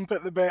to chomp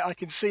at the bit. I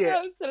can see it.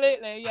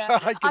 Absolutely, yeah.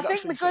 I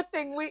think the good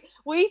thing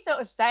we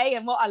sort of say,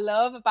 and what I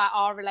love about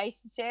our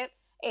relationship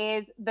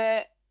is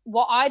that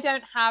what I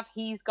don't have,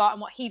 he's got, and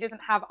what he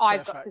doesn't have,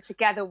 I've got. So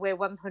together, we're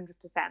 100%.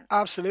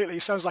 Absolutely.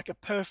 It sounds like a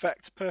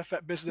perfect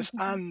business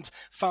and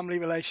family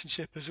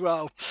relationship as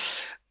well.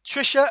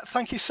 Trisha,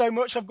 thank you so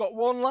much. I've got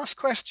one last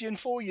question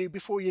for you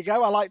before you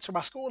go. I like to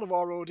ask all of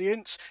our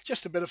audience,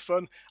 just a bit of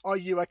fun. Are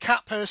you a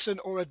cat person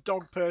or a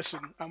dog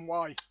person, and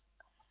why?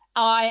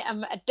 I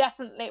am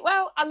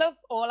I love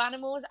all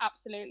animals,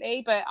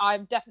 absolutely, but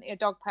I'm definitely a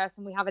dog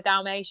person. We have a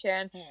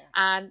Dalmatian,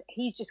 and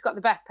he's just got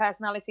the best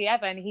personality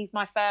ever, and he's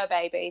my fur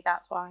baby,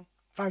 that's why.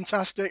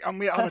 Fantastic.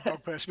 And I'm a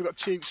dog person. We've got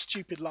 2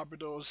 stupid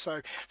Labradors, so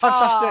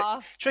fantastic.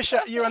 Aww. Trisha,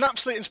 you're an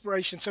absolute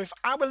inspiration. So if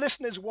our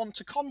listeners want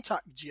to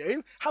contact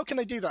you, how can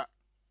they do that?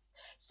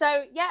 So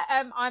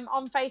I'm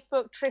on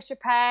Facebook, Trisha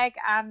Pegg,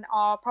 and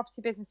our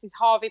property business is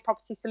Harvey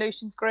Property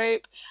Solutions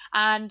Group.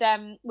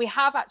 And we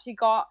have actually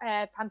got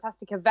a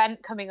fantastic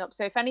event coming up.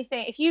 So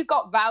if you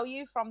got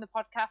value from the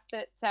podcast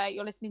that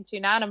you're listening to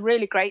now, and I'm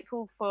really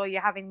grateful for you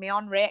having me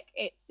on, Rick.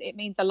 It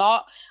means a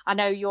lot. I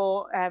know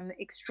you're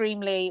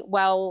extremely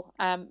well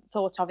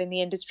thought of in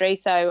the industry,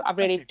 so I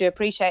really do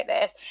appreciate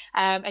this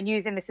and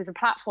using this as a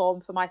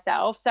platform for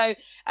myself. So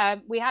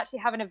we actually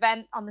have an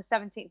event on the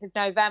 17th of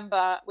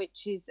November,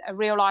 which is a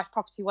real real life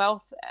property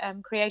wealth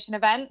creation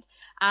event.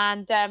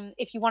 And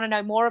if you want to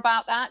know more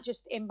about that,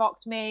 just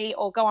inbox me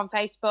or go on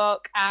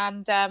Facebook,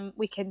 and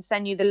we can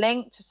send you the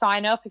link to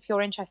sign up if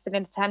you're interested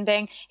in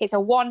attending. It's a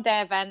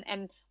one-day event,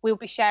 and we'll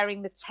be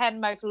sharing the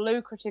 10 most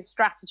lucrative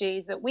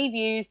strategies that we've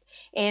used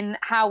in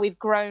how we've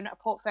grown a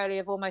portfolio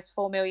of almost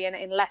 4 million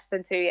in less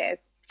than 2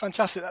 years.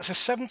 Fantastic. That's the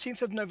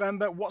 17th of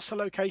November. What's the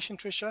location,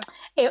 Trisha?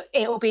 It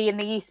will be in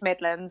the East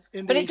Midlands.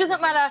 But it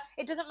doesn't matter.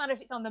 It doesn't matter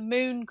if it's on the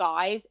moon,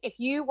 guys. If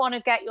you want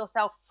to get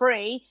yourself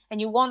free and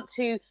you want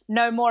to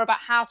know more about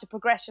how to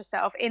progress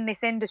yourself in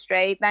this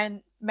industry,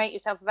 then make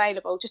yourself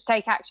available. Just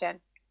take action.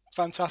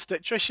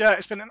 Fantastic. Trisha,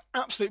 it's been an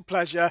absolute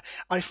pleasure.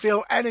 I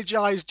feel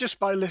energized just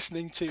by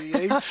listening to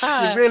you.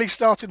 You've really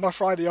started my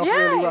Friday off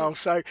really well.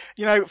 So,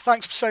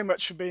 thanks so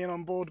much for being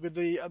on board with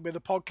the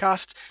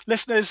podcast.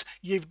 Listeners,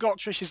 you've got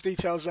Trisha's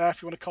details there.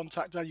 If you want to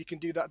contact her, you can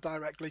do that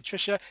directly.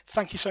 Trisha,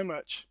 thank you so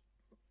much.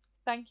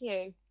 Thank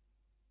you.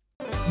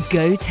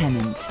 Go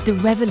Tenant, the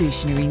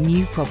revolutionary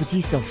new property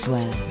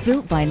software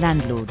built by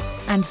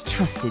landlords and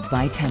trusted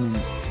by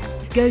tenants.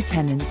 Go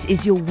Tenant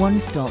is your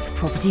one-stop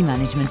property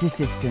management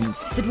assistant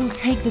that will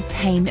take the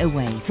pain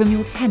away from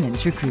your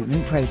tenant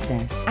recruitment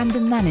process and the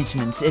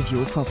management of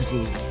your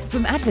properties.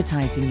 From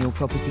advertising your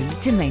property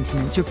to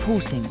maintenance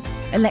reporting,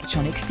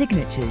 electronic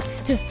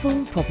signatures to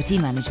full property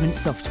management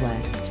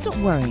software. Stop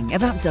worrying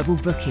about double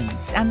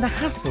bookings and the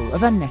hassle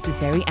of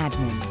unnecessary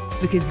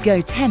admin, because Go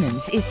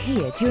Tenant is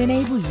here to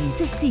enable you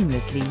to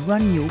seamlessly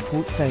run your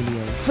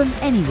portfolio from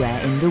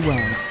anywhere in the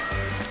world.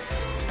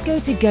 Go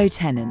to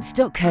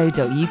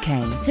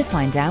gotenants.co.uk to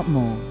find out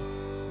more.